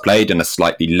effect if it's played and a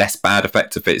slightly less bad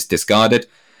effect if it's discarded.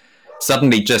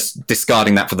 Suddenly just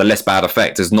discarding that for the less bad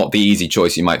effect is not the easy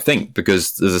choice you might think,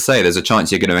 because, as I say, there's a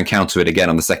chance you're going to encounter it again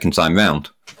on the second time round.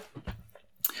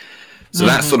 So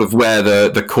that's sort of where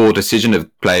the core decision of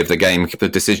play of the game, the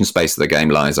decision space of the game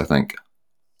lies, I think.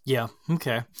 Yeah,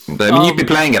 okay. But, I mean, you've been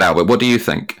playing it, Albert. What do you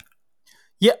think?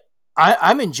 Yeah,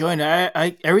 I'm enjoying it.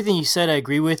 I everything you said I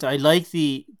agree with. I like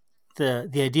the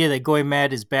idea that going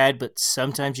mad is bad, but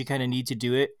sometimes you kind of need to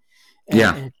do it.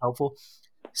 And it's helpful.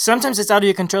 Sometimes it's out of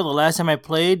your control. The last time I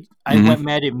played, I went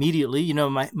mad immediately. You know,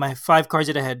 my 5 cards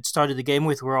that I had started the game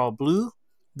with were all blue,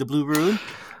 the blue rune.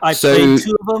 I played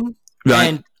 2 of them. Right.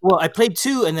 And I played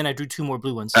 2, and then I drew 2 more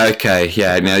blue ones. Okay,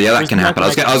 that can happen. I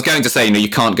was going to say, you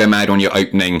can't go mad on your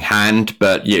opening hand,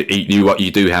 but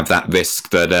you do have that risk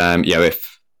that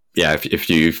if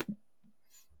you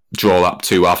draw up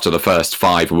 2 after the first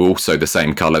 5 were also the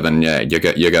same color, then you're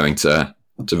going to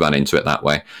run into it that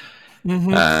way.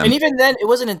 Mm-hmm. And even then, it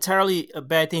wasn't entirely a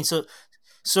bad thing. So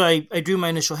I drew my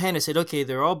initial hand. I said, okay,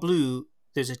 they're all blue.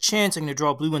 There's a chance I'm going to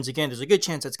draw blue ones again. There's a good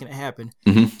chance that's going to happen.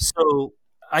 Mm-hmm. So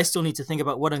I still need to think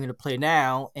about what I'm going to play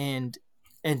now and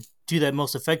do that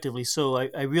most effectively. So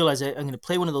I realized I'm going to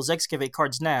play one of those Excavate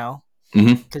cards now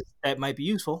because that might be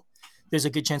useful. There's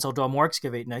a good chance I'll draw more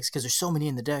Excavate next because there's so many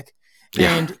in the deck.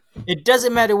 Yeah. And it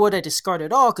doesn't matter what I discard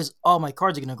at all because all my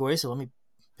cards are going to go away. So let me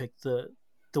pick the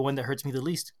one that hurts me the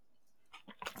least.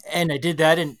 And I did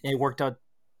that, and it worked out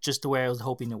just the way I was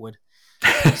hoping it would.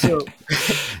 So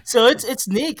it's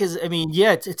neat because I mean,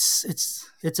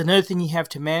 it's another thing you have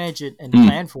to manage it and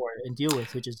plan for it and deal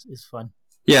with, which is fun.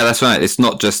 Yeah, that's right. It's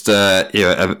not just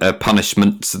a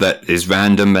punishment that is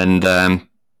random and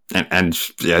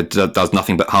does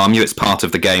nothing but harm you. It's part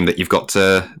of the game that you've got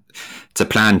to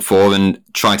plan for and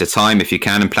try to time if you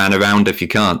can, and plan around if you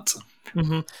can't.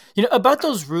 Mm-hmm. You know, about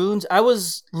those runes, I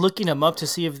was looking them up to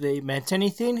see if they meant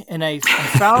anything, and I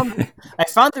found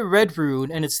the red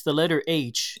rune, and it's the letter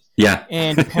H. Yeah.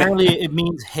 And apparently it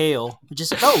means hail.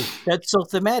 Just that's so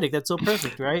thematic. That's so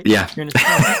perfect, right? Yeah.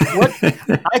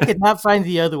 I could not find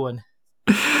the other one.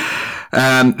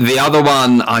 The other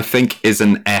one I think is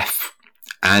an F.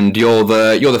 And you're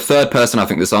the third person I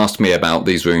think that's asked me about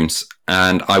these runes,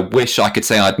 and I wish I could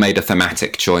say I'd made a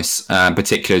thematic choice,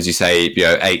 particularly as you say,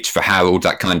 H for Harold,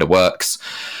 that kind of works.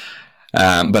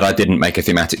 But I didn't make a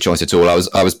thematic choice at all.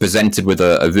 I was presented with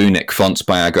a runic font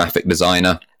by our graphic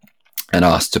designer and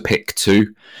asked to pick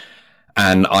 2,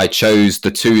 and I chose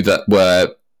the 2 that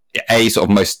were sort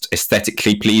of most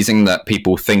aesthetically pleasing, that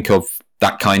people think of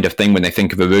that kind of thing when they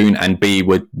think of a rune, and B,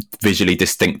 were visually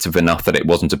distinctive enough that it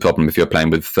wasn't a problem if you're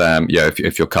playing with,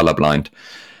 if you're colorblind.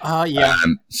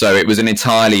 So it was an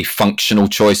entirely functional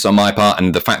choice on my part,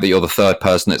 and the fact that you're the third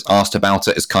person that's asked about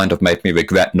it has kind of made me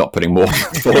regret not putting more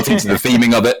thought into the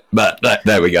theming of it, but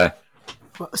there we go.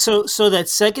 So that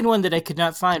second one that I could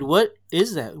not find, what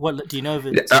is that? What do you know of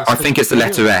it? I think it's the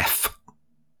letter F.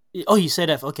 Oh, you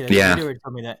said F. Okay, you already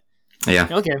told me that. Yeah.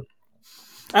 Okay.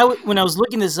 When I was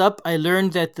looking this up, I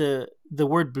learned that the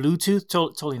word Bluetooth,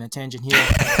 totally in a tangent here,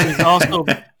 is also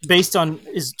based on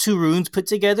 2 runes put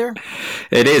together.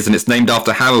 It is, and it's named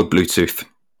after Harold Bluetooth.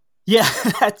 Yeah,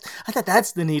 I thought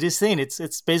that's the neatest thing.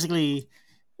 It's basically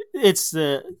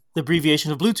the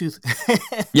abbreviation of Bluetooth.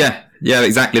 yeah,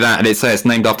 exactly that. And it's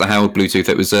named after Harold Bluetooth.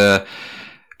 It was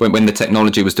when the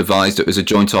technology was devised, it was a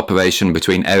joint operation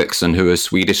between Ericsson, who are a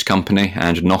Swedish company,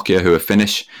 and Nokia, who are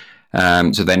Finnish.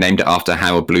 So they named it after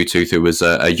Harold Bluetooth, who was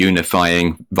a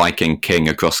unifying Viking king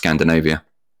across Scandinavia.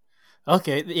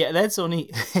 Okay, yeah, that's so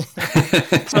neat.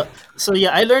 so yeah,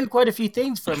 I learned quite a few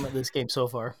things from this game so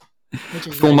far. Which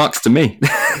is full marks to me.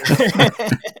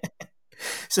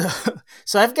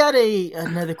 So I've got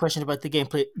another question about the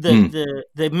gameplay.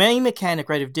 The main mechanic,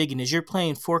 right, of digging is you're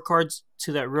playing 4 cards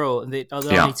to that row, and they all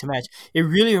need to match. It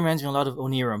really reminds me a lot of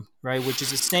Onirum, right, which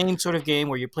is the same sort of game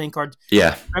where you're playing cards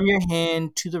from your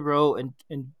hand to the row and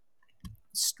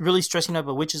really stressing out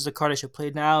about which is the card I should play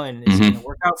now, and is it going to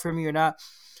work out for me or not.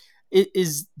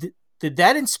 Did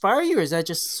that inspire you, or is that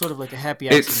just sort of like a happy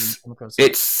accident?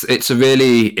 It's a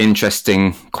really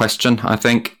interesting question, I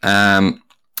think.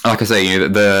 Like I say,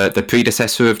 the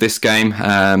predecessor of this game,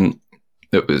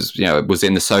 it was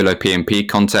in the solo PMP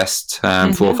contest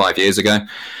 4 or 5 years ago.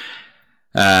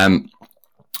 I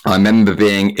remember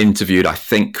being interviewed, I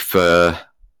think, for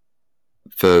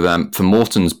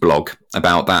Morton's blog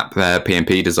about that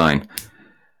PMP design,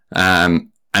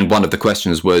 and one of the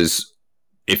questions was,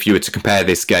 if you were to compare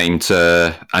this game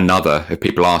to another, if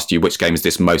people asked you which game is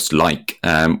this most like,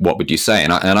 what would you say?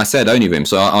 And I said Onirim.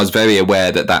 So I was very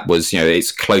aware that was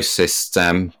its closest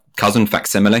cousin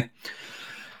facsimile.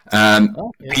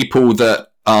 People that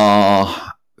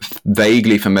are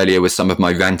vaguely familiar with some of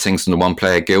my rantings in the One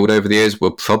Player Guild over the years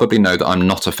will probably know that I'm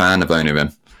not a fan of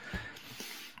Onirim.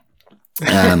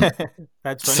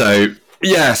 That's funny.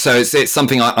 So it's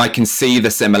something I can see the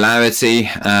similarity,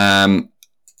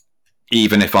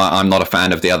 even if I'm not a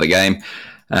fan of the other game.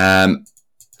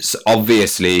 So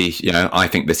obviously, I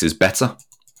think this is better,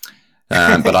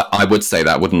 but I would say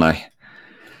that, wouldn't I?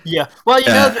 Yeah. Well,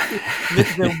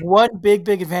 the one big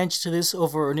advantage to this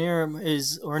over Onirim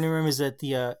is that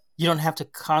you don't have to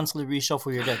constantly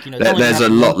reshuffle your deck. There's a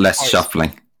lot less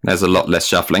shuffling. There's a lot less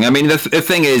shuffling. I mean, the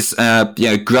thing is,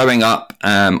 growing up,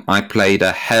 I played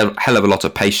a hell of a lot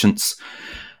of Patience,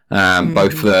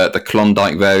 both the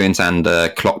Klondike variant and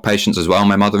Clock Patience as well.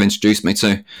 My mother introduced me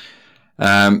to.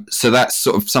 So that's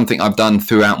sort of something I've done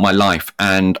throughout my life,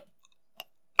 and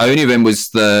Onirim was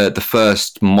the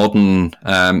first modern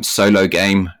solo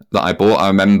game that I bought. I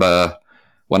remember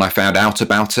when I found out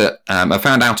about it. I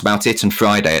found out about it and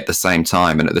Friday at the same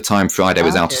time, and at the time Friday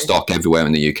was out of stock everywhere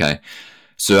in the UK.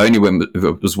 So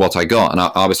Onirim was what I got, and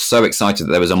I was so excited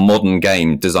that there was a modern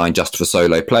game designed just for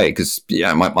solo play, because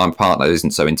my partner isn't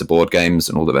so into board games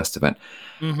and all the rest of it.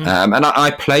 Mm-hmm. And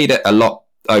I played it a lot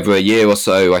over a year or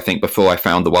so, I think, before I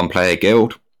found the One Player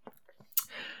Guild.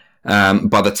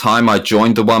 By the time I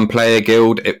joined the One Player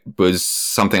Guild, it was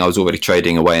something I was already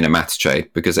trading away in a maths trade,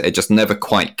 because it just never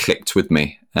quite clicked with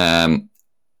me. I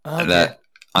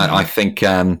think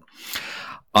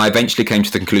I eventually came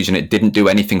to the conclusion it didn't do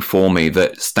anything for me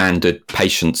that standard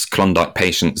Klondike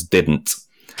Patience didn't.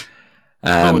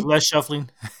 With less shuffling.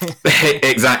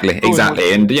 Exactly.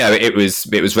 And it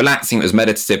was relaxing, it was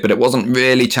meditative, but it wasn't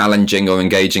really challenging or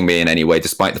engaging me in any way,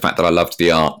 despite the fact that I loved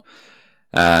the art.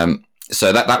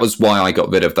 So that was why I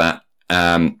got rid of that.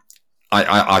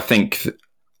 I think,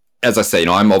 as I say,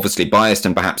 I'm obviously biased,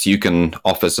 and perhaps you can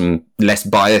offer some less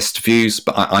biased views.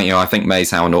 But I think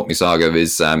Maze Hour and Orkney Saga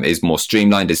is more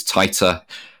streamlined, is tighter,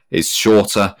 is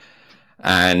shorter,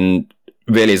 and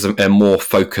really is a more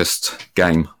focused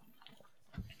game.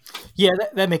 Yeah,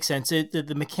 that makes sense.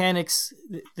 The mechanics,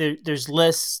 there's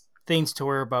less things to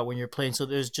worry about when you're playing. So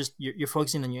there's just you're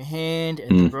focusing on your hand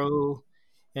and the row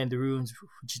and the runes.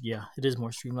 Which, it is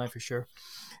more streamlined for sure.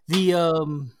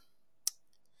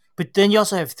 But then you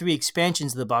also have 3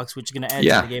 expansions in the box, which are going to add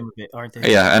to the game a bit, aren't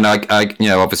they? Yeah, and I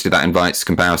obviously that invites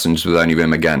comparisons with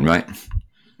Onirim again, right?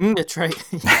 That's right.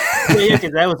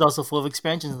 Because that was also full of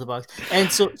expansions in the box.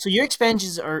 And so your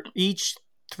expansions are each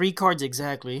 3 cards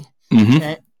exactly.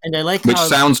 Mm-hmm. And I like which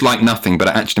sounds like nothing, but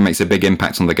it actually makes a big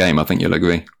impact on the game. I think you'll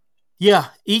agree. Yeah,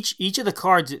 each of the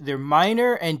cards, they're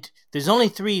minor, and there's only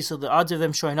 3, so the odds of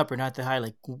them showing up are not that high.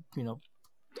 Like,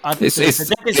 it's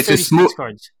a small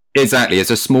cards. Exactly, it's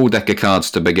a small deck of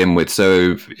cards to begin with.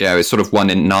 So it's sort of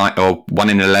 1 in 9 or 1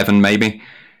 in 11 maybe.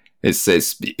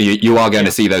 You are going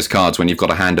to see those cards when you've got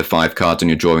a hand of 5 cards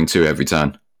and you're drawing 2 every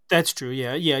turn. That's true.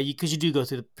 Yeah, because you do go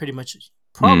through you go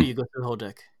through the whole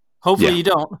deck. Hopefully you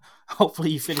don't.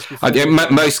 Hopefully you finish before.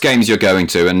 Most games you're going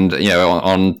to, and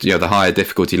on the higher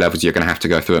difficulty levels, you're going to have to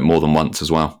go through it more than once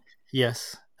as well.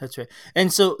 Yes, that's right.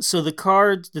 And so the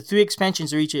cards, the 3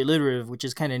 expansions are each alliterative, which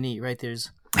is kind of neat, right?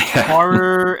 There's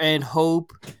horror and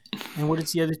hope, and what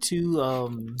is the other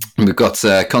 2? We've got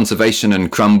conservation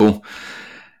and crumble,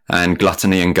 and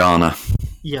gluttony and garner.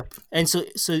 Yep. And so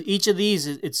each of these,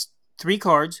 it's 3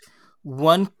 cards,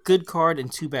 1 good card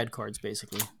and 2 bad cards,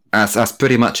 basically. That's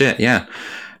pretty much it, yeah.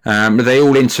 They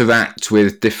all interact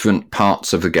with different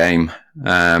parts of the game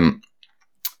that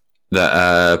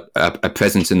are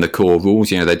present in the core rules.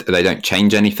 They don't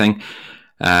change anything,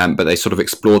 but they sort of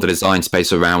explore the design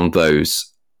space around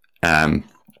those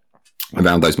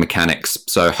mechanics.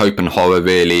 So hope and horror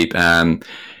really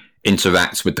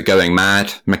interacts with the going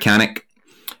mad mechanic.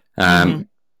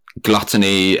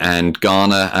 Gluttony and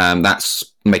garner, that's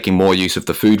making more use of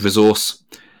the food resource.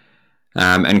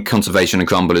 And conservation and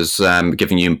crumble is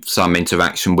giving you some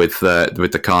interaction with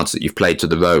the cards that you've played to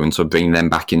the row and sort of bringing them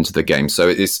back into the game. So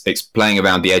it's playing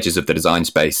around the edges of the design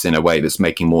space in a way that's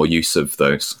making more use of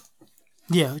those.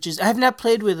 Yeah, which is I have not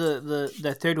played with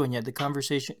that third one yet. The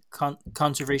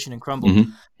conservation and crumble.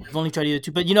 Mm-hmm. I've only tried the other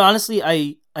 2, but honestly,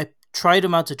 I tried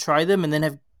them out to try them, and then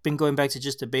have been going back to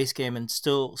just the base game and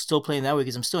still playing that way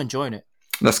because I'm still enjoying it.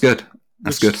 That's good.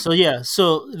 Good.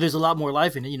 So there's a lot more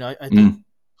life in it. I think.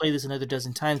 Play this another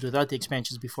dozen times without the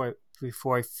expansions before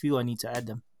I feel I need to add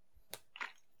them.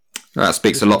 That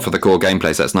speaks a lot for the core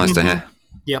gameplay, so that's nice to hear.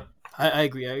 Yep, I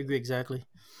agree exactly.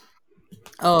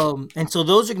 And so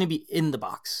those are going to be in the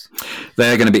box.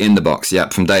 They're going to be in the box,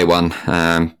 yep, from day one.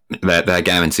 They're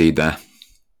guaranteed there.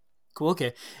 Cool,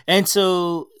 okay. And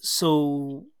so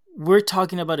we're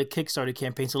talking about a Kickstarter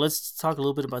campaign, so let's talk a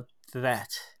little bit about that.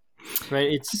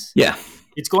 Right? It's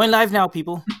going live now,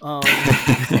 people. I'll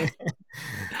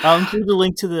include the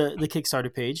link to the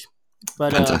Kickstarter page.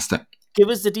 But fantastic. Give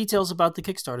us the details about the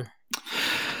Kickstarter.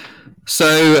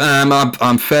 So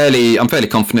I'm fairly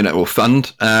confident it will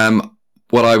fund.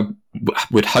 What I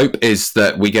would hope is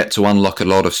that we get to unlock a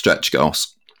lot of stretch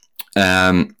goals.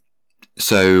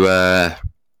 So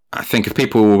I think if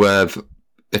people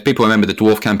remember the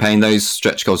Dwarf campaign, those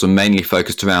stretch goals were mainly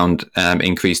focused around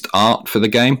increased art for the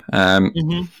game.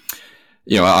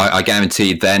 You know, I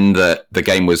guaranteed then that the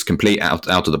game was complete out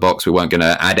of the box. We weren't going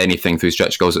to add anything through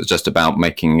stretch goals. It's just about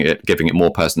giving it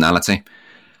more personality.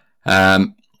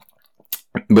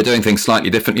 We're doing things slightly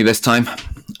differently this time.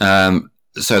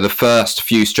 So the first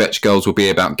few stretch goals will be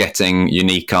about getting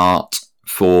unique art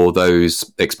for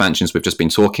those expansions we've just been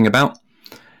talking about.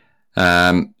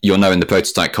 You'll know in the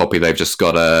prototype copy they've just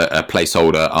got a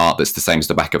placeholder art that's the same as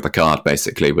the back of the card,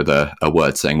 basically, with a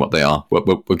word saying what they are.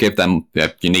 We'll give them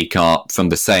unique art from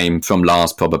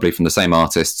Lars, probably from the same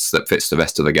artists that fits the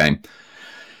rest of the game.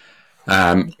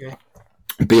 Okay.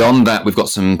 Beyond that, we've got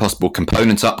some possible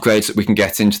component upgrades that we can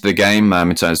get into the game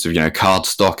in terms of card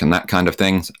stock and that kind of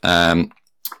things.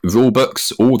 Rule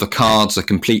books, all the cards are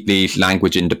completely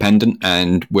language independent,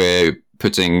 and we're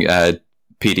putting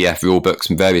PDF rule books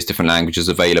from various different languages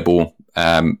available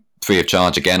free of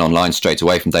charge again online straight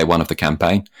away from day one of the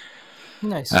campaign.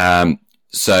 Nice.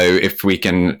 So if we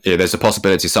can, there's a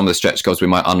possibility some of the stretch goals we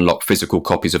might unlock physical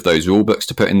copies of those rule books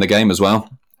to put in the game as well.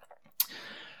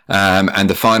 And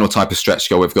the final type of stretch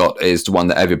goal we've got is the one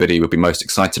that everybody would be most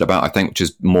excited about, I think, which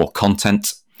is more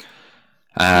content.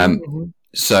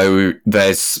 So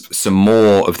there's some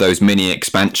more of those mini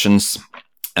expansions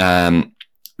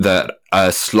that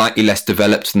are slightly less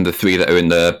developed than the 3 that are in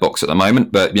the box at the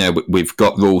moment. But, we've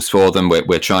got rules for them.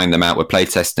 We're trying them out. We're play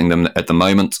testing them at the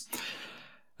moment.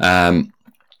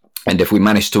 And if we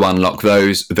manage to unlock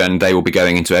those, then they will be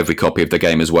going into every copy of the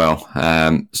game as well.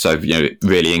 So,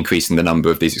 really increasing the number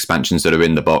of these expansions that are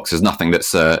in the box. There's nothing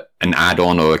that's an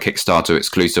add-on or a Kickstarter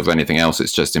exclusive or anything else.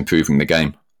 It's just improving the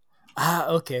game.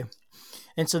 Okay.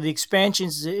 And so the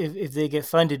expansions, if they get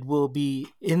funded, will be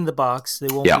in the box.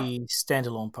 They won't be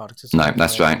standalone products. No,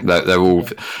 that's right. They're all.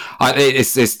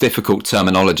 It's difficult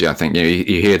terminology. I think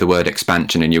you hear the word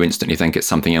expansion and you instantly think it's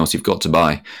something else you've got to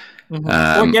buy,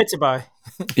 or get to buy.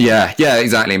 yeah,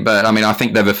 exactly. But I mean, I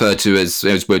think they're referred to as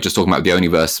we're just talking about the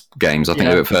Omniverse games. I think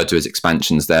they're referred to as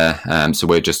expansions there. So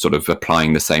we're just sort of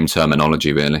applying the same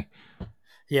terminology, really.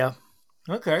 Yeah.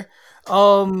 Okay.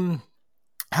 How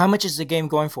much is the game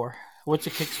going for? What's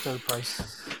the Kickstarter price?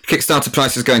 Kickstarter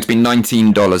price is going to be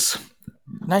 $19.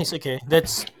 Nice. Okay,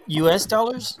 that's US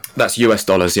dollars. That's US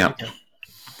dollars. Yeah.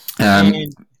 Okay.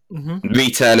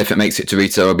 Retail, if it makes it to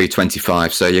retail, will be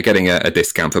 $25. So you're getting a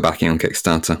discount for backing on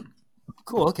Kickstarter.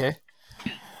 Cool. Okay.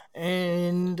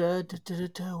 And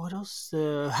what else?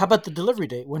 How about the delivery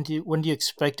date? When do you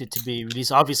expect it to be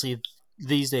released? Obviously,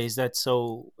 these days that's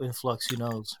so in flux. Who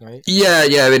knows, right? Yeah.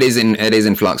 It is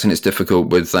in flux, and it's difficult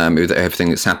with everything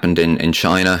that's happened in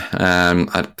China.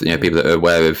 People that are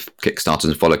aware of Kickstarters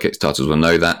and follow Kickstarters will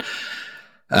know that.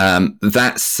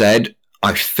 That said,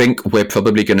 I think we're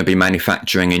probably going to be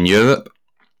manufacturing in Europe,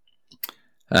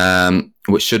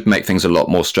 which should make things a lot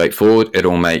more straightforward.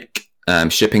 It'll make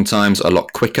shipping times a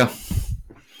lot quicker.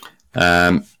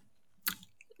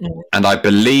 And I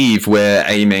believe we're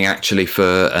aiming actually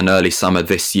for an early summer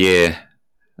this year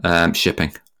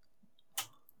shipping.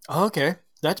 Oh, okay,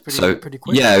 that's pretty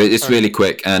quick. Yeah, it's really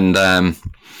quick, and I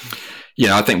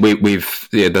think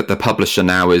the publisher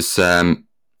now has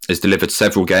delivered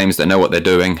several games. They know what they're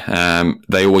doing.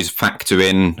 They always factor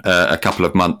in a couple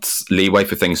of months leeway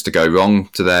for things to go wrong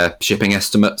to their shipping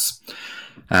estimates.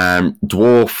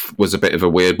 Dwarf was a bit of a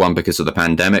weird one because of the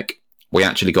pandemic. We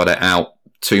actually got it out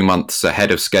 2 months ahead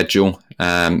of schedule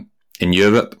in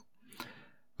Europe,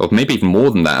 or maybe even more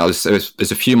than that. It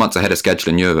was a few months ahead of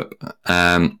schedule in Europe.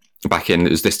 It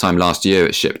was this time last year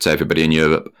it shipped to everybody in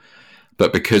Europe.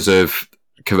 But because of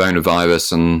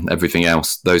coronavirus and everything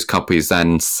else, those copies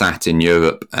then sat in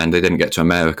Europe and they didn't get to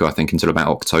America, I think, until about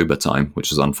October time,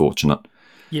 which was unfortunate.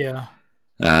 Yeah.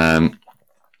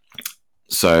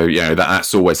 So,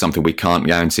 that's always something we can't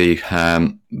guarantee.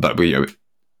 But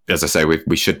as I say,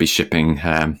 we should be shipping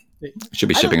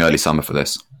early summer for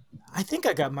this. I think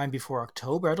I got mine before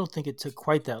October. I don't think it took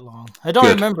quite that long. I don't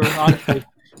remember, honestly.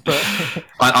 But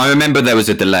I remember there was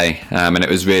a delay, and it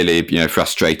was really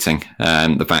frustrating.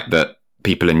 The fact that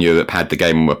people in Europe had the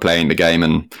game and were playing the game,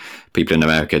 and people in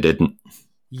America didn't.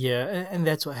 Yeah, and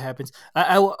that's what happens.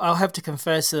 I'll have to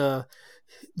confess, the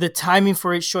timing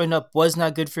for it showing up was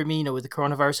not good for me. With the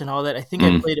coronavirus and all that. I think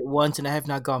I played it once, and I have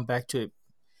not gone back to it.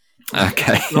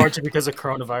 Okay. Largely because of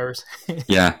coronavirus.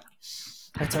 Yeah.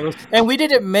 That's how it goes. And we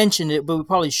didn't mention it, but we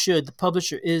probably should. The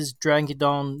publisher is Dragon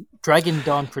Dawn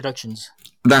Productions.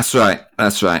 That's right.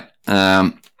 They've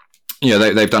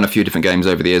done a few different games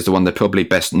over the years. The one they're probably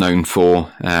best known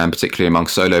for, particularly among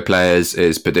solo players,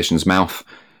 is Perdition's Mouth,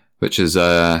 which is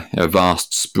a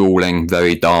vast, sprawling,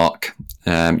 very dark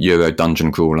Euro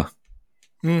dungeon crawler.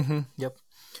 Yep.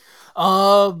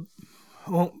 Well,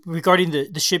 regarding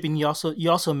the shipping, you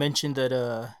also mentioned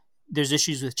that there's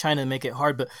issues with China that make it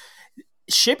hard, but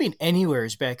shipping anywhere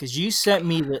is bad, because you sent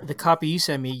me the copy you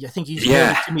sent me. I think you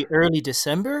sent it to me early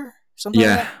December, something like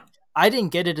that. I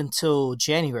didn't get it until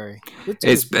January. In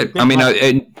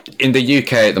the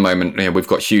UK at the moment, we've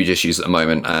got huge issues at the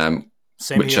moment,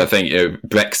 which here. I think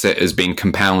Brexit has been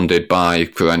compounded by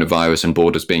coronavirus and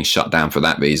borders being shut down for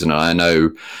that reason. And I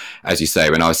know, as you say,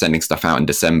 when I was sending stuff out in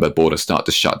December, borders started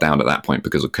to shut down at that point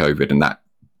because of COVID, and that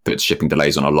puts shipping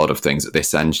delays on a lot of things at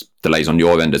this end, delays on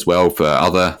your end as well for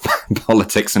other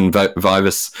politics and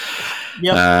virus.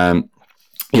 Yep.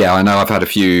 I know I've had a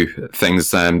few things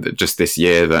just this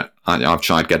year that I've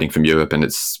tried getting from Europe, and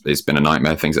it's been a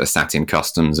nightmare. Things that are sat in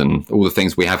customs and all the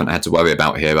things we haven't had to worry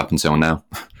about here up until now.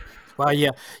 Wow,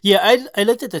 yeah. I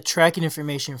looked at the tracking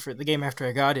information for the game after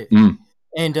I got it,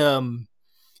 and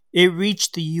it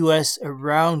reached the U.S.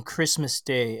 around Christmas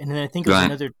Day, and then I think it was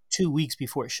another 2 weeks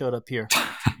before it showed up here.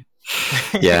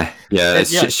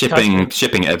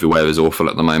 Shipping everywhere is awful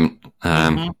at the moment.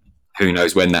 Who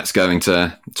knows when that's going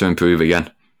to improve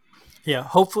again? Yeah,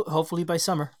 hopefully by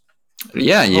summer.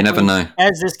 Yeah, you never know.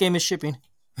 As this game is shipping.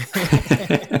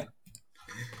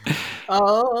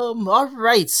 All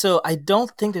right. So I don't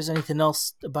think there's anything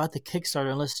else about the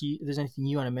Kickstarter, unless there's anything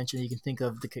you want to mention that you can think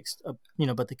of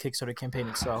about the Kickstarter campaign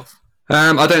itself.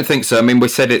 I don't think so. I mean, we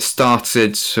said it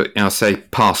started, I'll say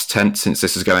past tense, since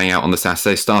this is going out on the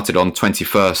Saturday, started on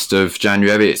 21st of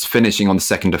January. It's finishing on the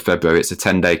 2nd of February. It's a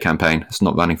 10-day campaign. It's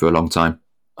not running for a long time.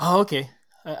 Oh, okay.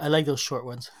 I like those short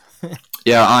ones.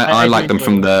 Yeah, I like them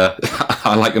from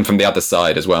I like them from the other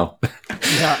side as well.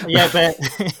 Yeah, but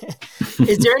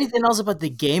is there anything else about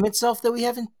the game itself that we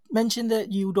haven't mentioned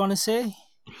that you would want to say?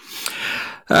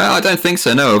 I don't think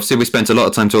so, no. Obviously, we spent a lot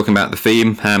of time talking about the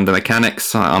theme, the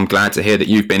mechanics. I'm glad to hear that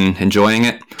you've been enjoying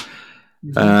it.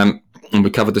 And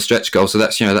we covered the stretch goal, so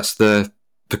that's the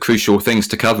crucial things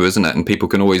to cover, isn't it? And people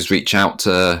can always reach out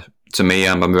to me.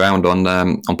 I'm around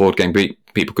on Board Game Beat.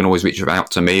 People can always reach out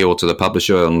to me or to the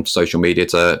publisher on social media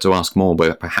to ask more.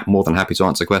 We're more than happy to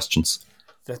answer questions.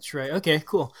 That's right. Okay,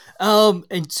 cool.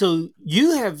 And so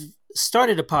you have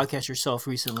started a podcast yourself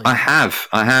recently. I have.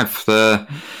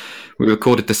 We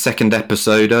recorded the second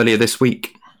episode earlier this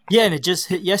week. Yeah, and it just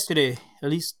hit yesterday, at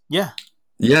least. Yeah.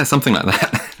 Yeah, something like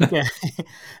that. Yeah.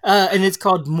 And it's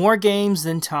called More Games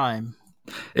Than Time.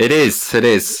 It is.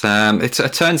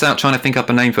 It turns out trying to think up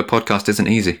a name for a podcast isn't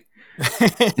easy.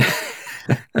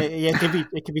 Yeah,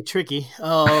 it could be tricky.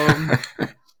 When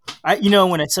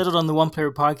I settled on the One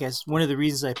Player Podcast, one of the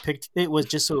reasons I picked it was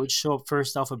just so it would show up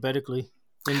first alphabetically.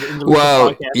 In the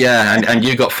podcast. Yeah, and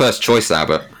you got first choice,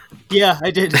 Albert. Yeah,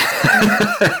 I did.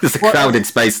 It's a crowded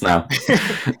space now.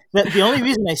 The only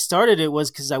reason I started it was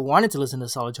because I wanted to listen to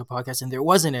Solid Show podcast, and there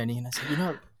wasn't any. And I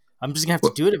said, I'm just gonna have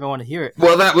to do it if I want to hear it.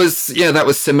 Well, that was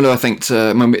similar, I think,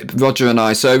 to Roger and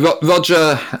I. So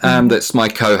Roger, that's my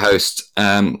co-host.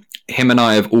 Him and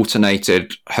I have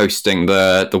alternated hosting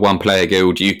the One Player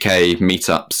Guild UK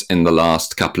meetups in the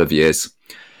last couple of years.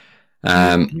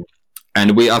 And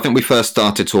I think we first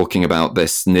started talking about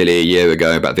this nearly a year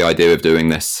ago, about the idea of doing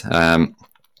this,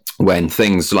 when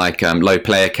things like Low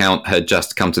Player Count had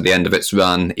just come to the end of its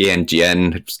run,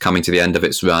 ENGN was coming to the end of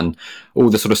its run, all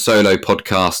the sort of solo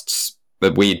podcasts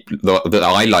that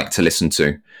I like to listen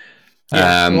to.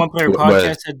 Yeah, One Player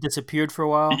Podcast had disappeared for a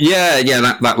while. Yeah,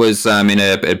 that was in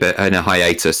a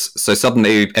hiatus. So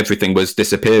suddenly everything was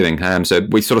disappearing. So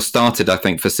we sort of started, I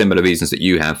think, for similar reasons that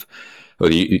you have, or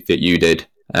that you did.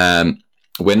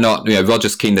 We're not,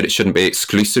 Roger's keen that it shouldn't be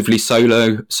exclusively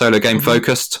solo game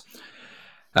focused,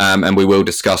 and we will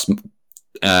discuss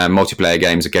multiplayer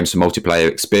games and games for multiplayer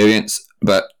experience.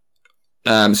 But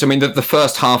the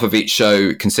first half of each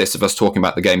show consists of us talking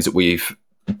about the games that we've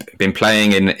been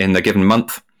playing in a given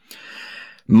month.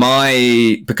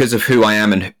 Because of who I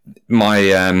am and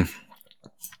my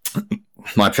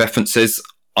preferences,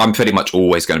 I'm pretty much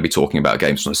always going to be talking about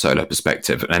games from a solo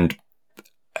perspective, and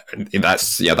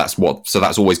that's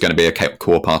always going to be a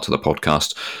core part of the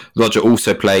podcast. Roger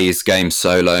also plays games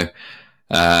solo.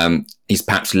 he's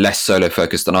perhaps less solo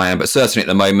focused than I am, but certainly at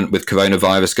the moment with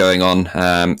coronavirus going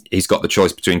on, he's got the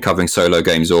choice between covering solo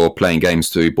games or playing games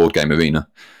through Board Game Arena.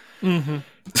 Mm-hmm.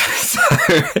 So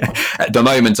at the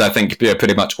moment, I think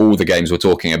pretty much all the games we're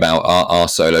talking about are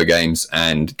solo games,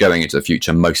 and going into the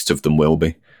future, most of them will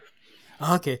be.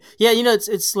 Okay. Yeah,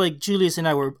 it's like Julius and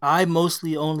I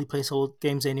mostly only play solo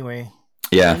games anyway.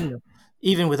 Yeah.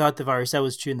 Even without the virus, that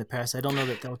was true in the past. I don't know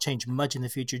that will change much in the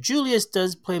future. Julius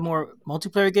does play more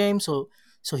multiplayer games, so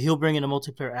he'll bring in a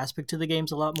multiplayer aspect to the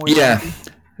games a lot more. Yeah, likely.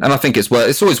 And I think it's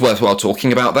always worthwhile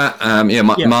talking about that. I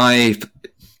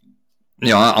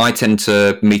tend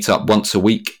to meet up once a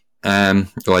week. Or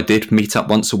I did meet up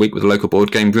once a week with a local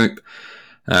board game group.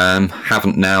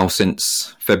 Haven't now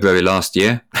since February last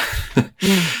year.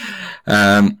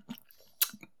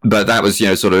 But that was,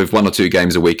 sort of 1 or 2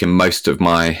 games a week, and most of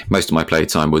my play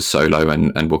time was solo,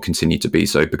 and will continue to be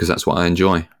so because that's what I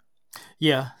enjoy.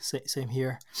 Yeah, same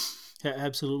here. Yeah,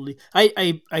 absolutely.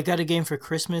 I got a game for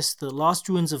Christmas, The Lost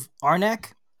Ruins of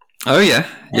Arnak. Oh yeah,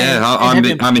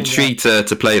 I'm intrigued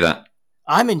to play that.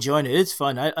 I'm enjoying it. It's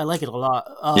fun. I like it a lot.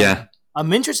 Yeah,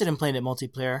 I'm interested in playing it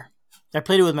multiplayer. I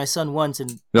played it with my son once, and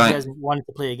he hasn't wanted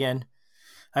to play again.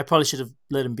 I probably should have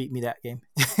let him beat me that game.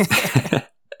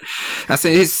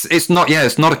 It's not. Yeah,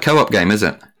 it's not a co-op game, is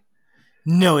it?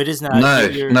 No, it is not.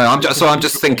 No. I'm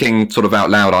just thinking sort of out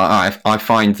loud. I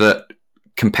find that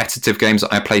competitive games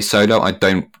that I play solo, I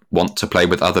don't want to play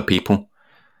with other people.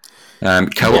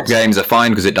 Co-op games are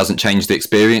fine because it doesn't change the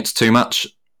experience too much.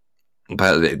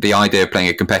 But the idea of playing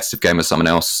a competitive game with someone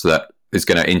else that is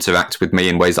going to interact with me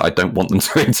in ways that I don't want them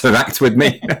to interact with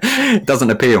me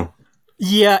doesn't appeal.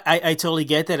 Yeah, I totally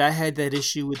get that. I had that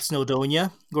issue with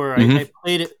Snowdonia, where I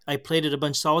played it a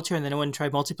bunch solitaire, and then I went and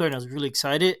tried multiplayer, and I was really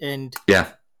excited. And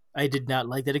I did not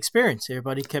like that experience.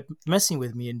 Everybody kept messing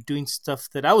with me and doing stuff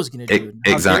that I was going to do.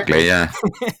 Exactly. Yeah.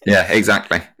 Yeah.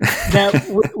 Exactly. Now,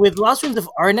 with Lost Ruins of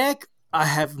Arnak, I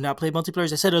have not played multiplayer.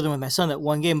 As I said, other than with my son, that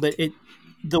one game. But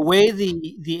the way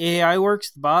the AI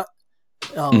works, the bot,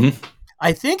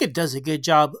 I think it does a good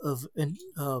job of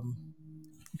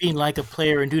being like a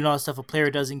player and doing all the stuff a player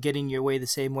does and getting your way the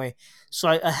same way. So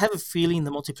I have a feeling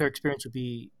the multiplayer experience would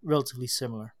be relatively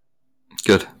similar.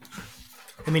 Good.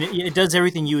 I mean, it does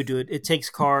everything you would do. It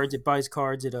takes cards, it buys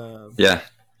cards, it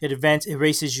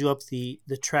races you up the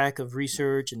track of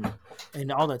research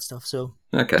and all that stuff. So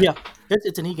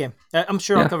it's a neat game. I'm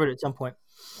sure I'll cover it at some point.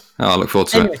 Oh, I look forward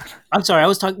to it. I'm sorry,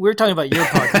 we were talking about your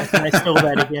podcast and I stole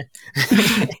that again.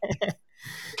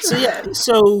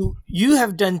 So you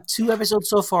have done 2 episodes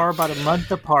so far, about a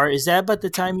month apart. Is that about the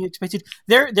time you expected?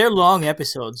 They're long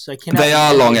episodes. They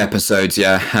are long episodes,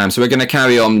 yeah. So we're going to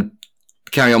carry on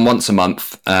once a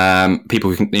month.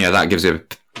 People can, that gives you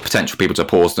potential people to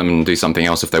pause them and do something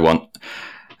else if they want.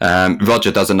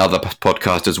 Roger does another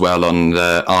podcast as well on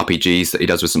the RPGs that he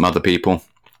does with some other people.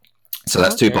 So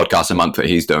that's 2 podcasts a month that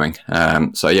he's doing.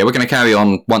 We're going to carry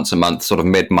on once a month, sort of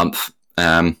mid-month,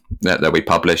 that we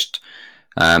published.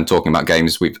 Talking about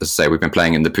games we've been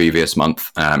playing in the previous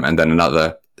month, and then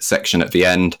another section at the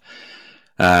end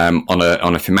on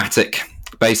a thematic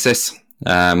basis.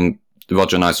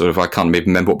 Roger and I I can't even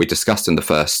remember what we discussed in the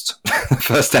first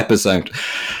episode.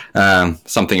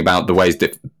 Something about the ways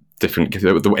different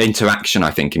the interaction,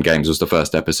 I think, in games was the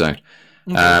first episode.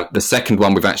 Okay. The second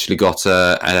one, we've actually got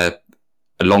a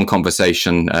long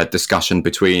conversation, discussion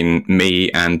between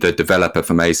me and the developer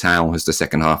for Maze Howl as the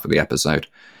second half of the episode.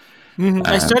 Mm-hmm.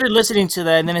 I started listening to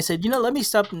that, and then I said, let me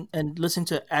stop and listen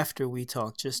to it after we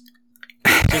talk. Just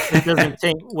it doesn't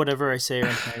think whatever I say or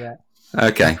anything like that.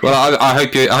 Okay. Well, I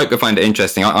hope you find it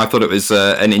interesting. I thought it was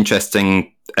an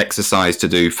interesting exercise to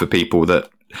do for people that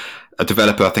a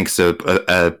developer, I think, is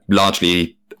a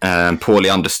largely poorly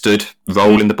understood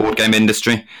role in the board game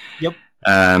industry. Yep.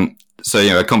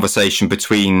 A conversation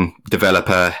between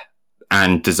developer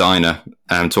and designer,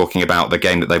 talking about the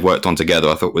game that they've worked on together,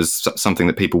 I thought was something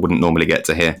that people wouldn't normally get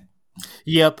to hear.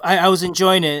 Yep, I was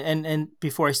enjoying it, and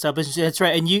before I stopped, that's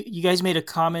right. And you guys made a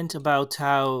comment about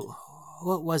how,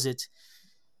 what was it?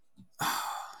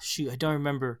 Shoot, I don't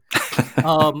remember.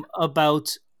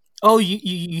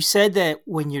 You said that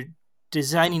when you're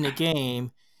designing a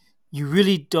game, you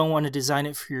really don't want to design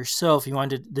it for yourself. You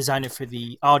want to design it for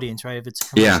the audience, right? If it's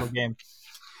a commercial game.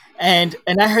 And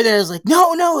I heard that, I was like,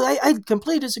 no, I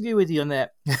completely disagree with you on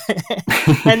that.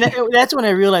 And that's when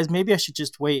I realized maybe I should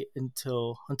just wait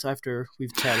until after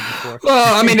we've chatted before.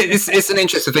 Well, I mean, it's an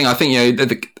interesting thing. I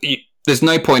think there's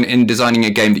no point in designing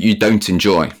a game that you don't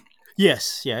enjoy.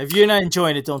 Yes, yeah. If you're not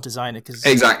enjoying it, don't design it.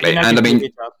 Exactly, and I mean,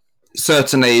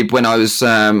 certainly when I was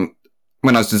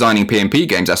designing P&P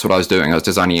games, that's what I was doing. I was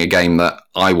designing a game that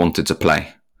I wanted to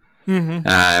play.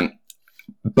 Mm-hmm.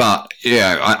 But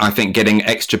yeah, I think getting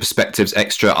extra perspectives,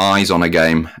 extra eyes on a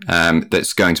game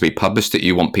that's going to be published that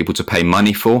you want people to pay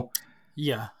money for.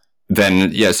 Yeah.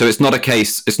 Then yeah, so it's not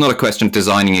a question of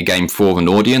designing a game for an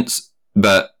audience,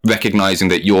 but recognizing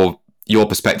that your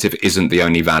perspective isn't the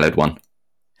only valid one.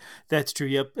 That's true.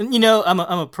 Yep. And I'm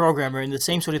a programmer, and the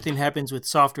same sort of thing happens with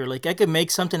software. Like I could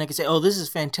make something, I could say, "Oh, this is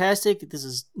fantastic. This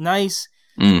is nice.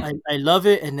 I love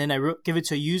it," and then I give it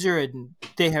to a user, and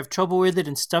they have trouble with it,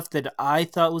 and stuff that I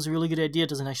thought was a really good idea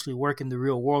doesn't actually work in the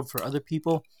real world for other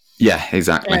people. Yeah,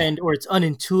 exactly. Or it's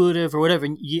unintuitive or whatever.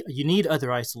 You need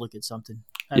other eyes to look at something.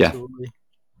 Absolutely.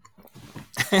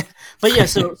 Yeah. But yeah,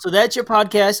 so that's your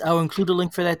podcast. I'll include a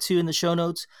link for that too in the show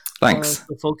notes. Thanks.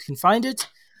 So folks can find it.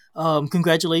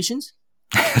 Congratulations.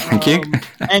 Thank you.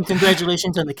 And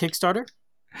congratulations on the Kickstarter.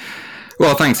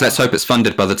 Well, thanks. Let's hope it's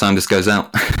funded by the time this goes out.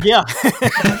 Yeah,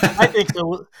 I think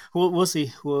so. We'll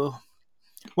see. Well,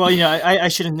 I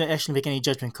shouldn't actually make any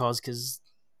judgment calls because,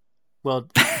 well,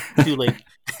 too late.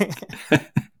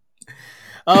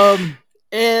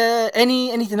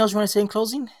 Anything else you want to say in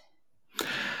closing?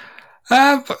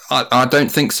 I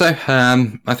don't think so.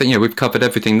 I think we've covered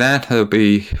everything there. There'll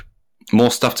be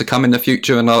more stuff to come in the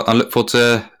future, and I look forward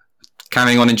to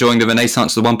carrying on enjoying the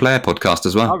Renaissance of the One Player podcast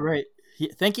as well. All right. Yeah,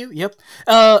 thank you. Yep.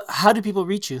 How do people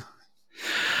reach you?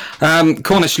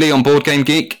 Cornish Lee on Board Game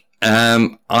Geek.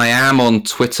 I am on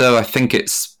Twitter. I think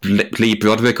it's Lee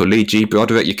Broderick or Lee G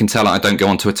Broderick. You can tell I don't go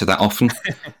on Twitter that often.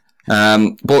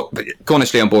 But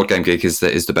Cornish Lee on Board Game Geek is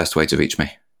the best way to reach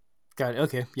me. Got it.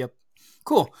 Okay. Yep.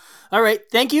 Cool. All right.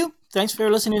 Thank you. Thanks for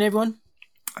listening, everyone.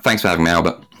 Thanks for having me,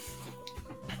 Albert.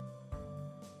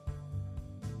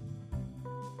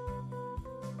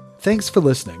 Thanks for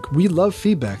listening. We love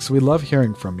feedback, so we love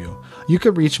hearing from you. You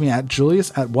can reach me at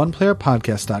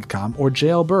julius@oneplayerpodcast.com or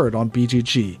JLBird on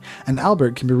BGG, and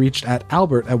Albert can be reached at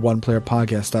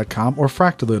albert@oneplayerpodcast.com or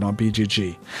Fractaloon on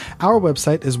BGG. Our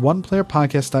website is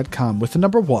oneplayerpodcast.com with the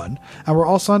number 1, and we're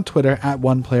also on Twitter at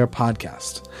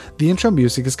oneplayerpodcast. The intro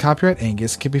music is copyright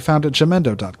Angus, can be found at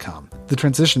jamendo.com. The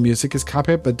transition music is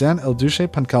copyright by Dan Elduce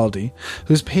Pancaldi,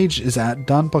 whose page is at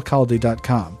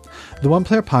donpancaldi.com. The One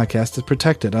Player Podcast is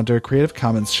protected under a Creative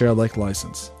Commons share-alike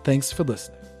license. Thanks for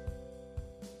listening.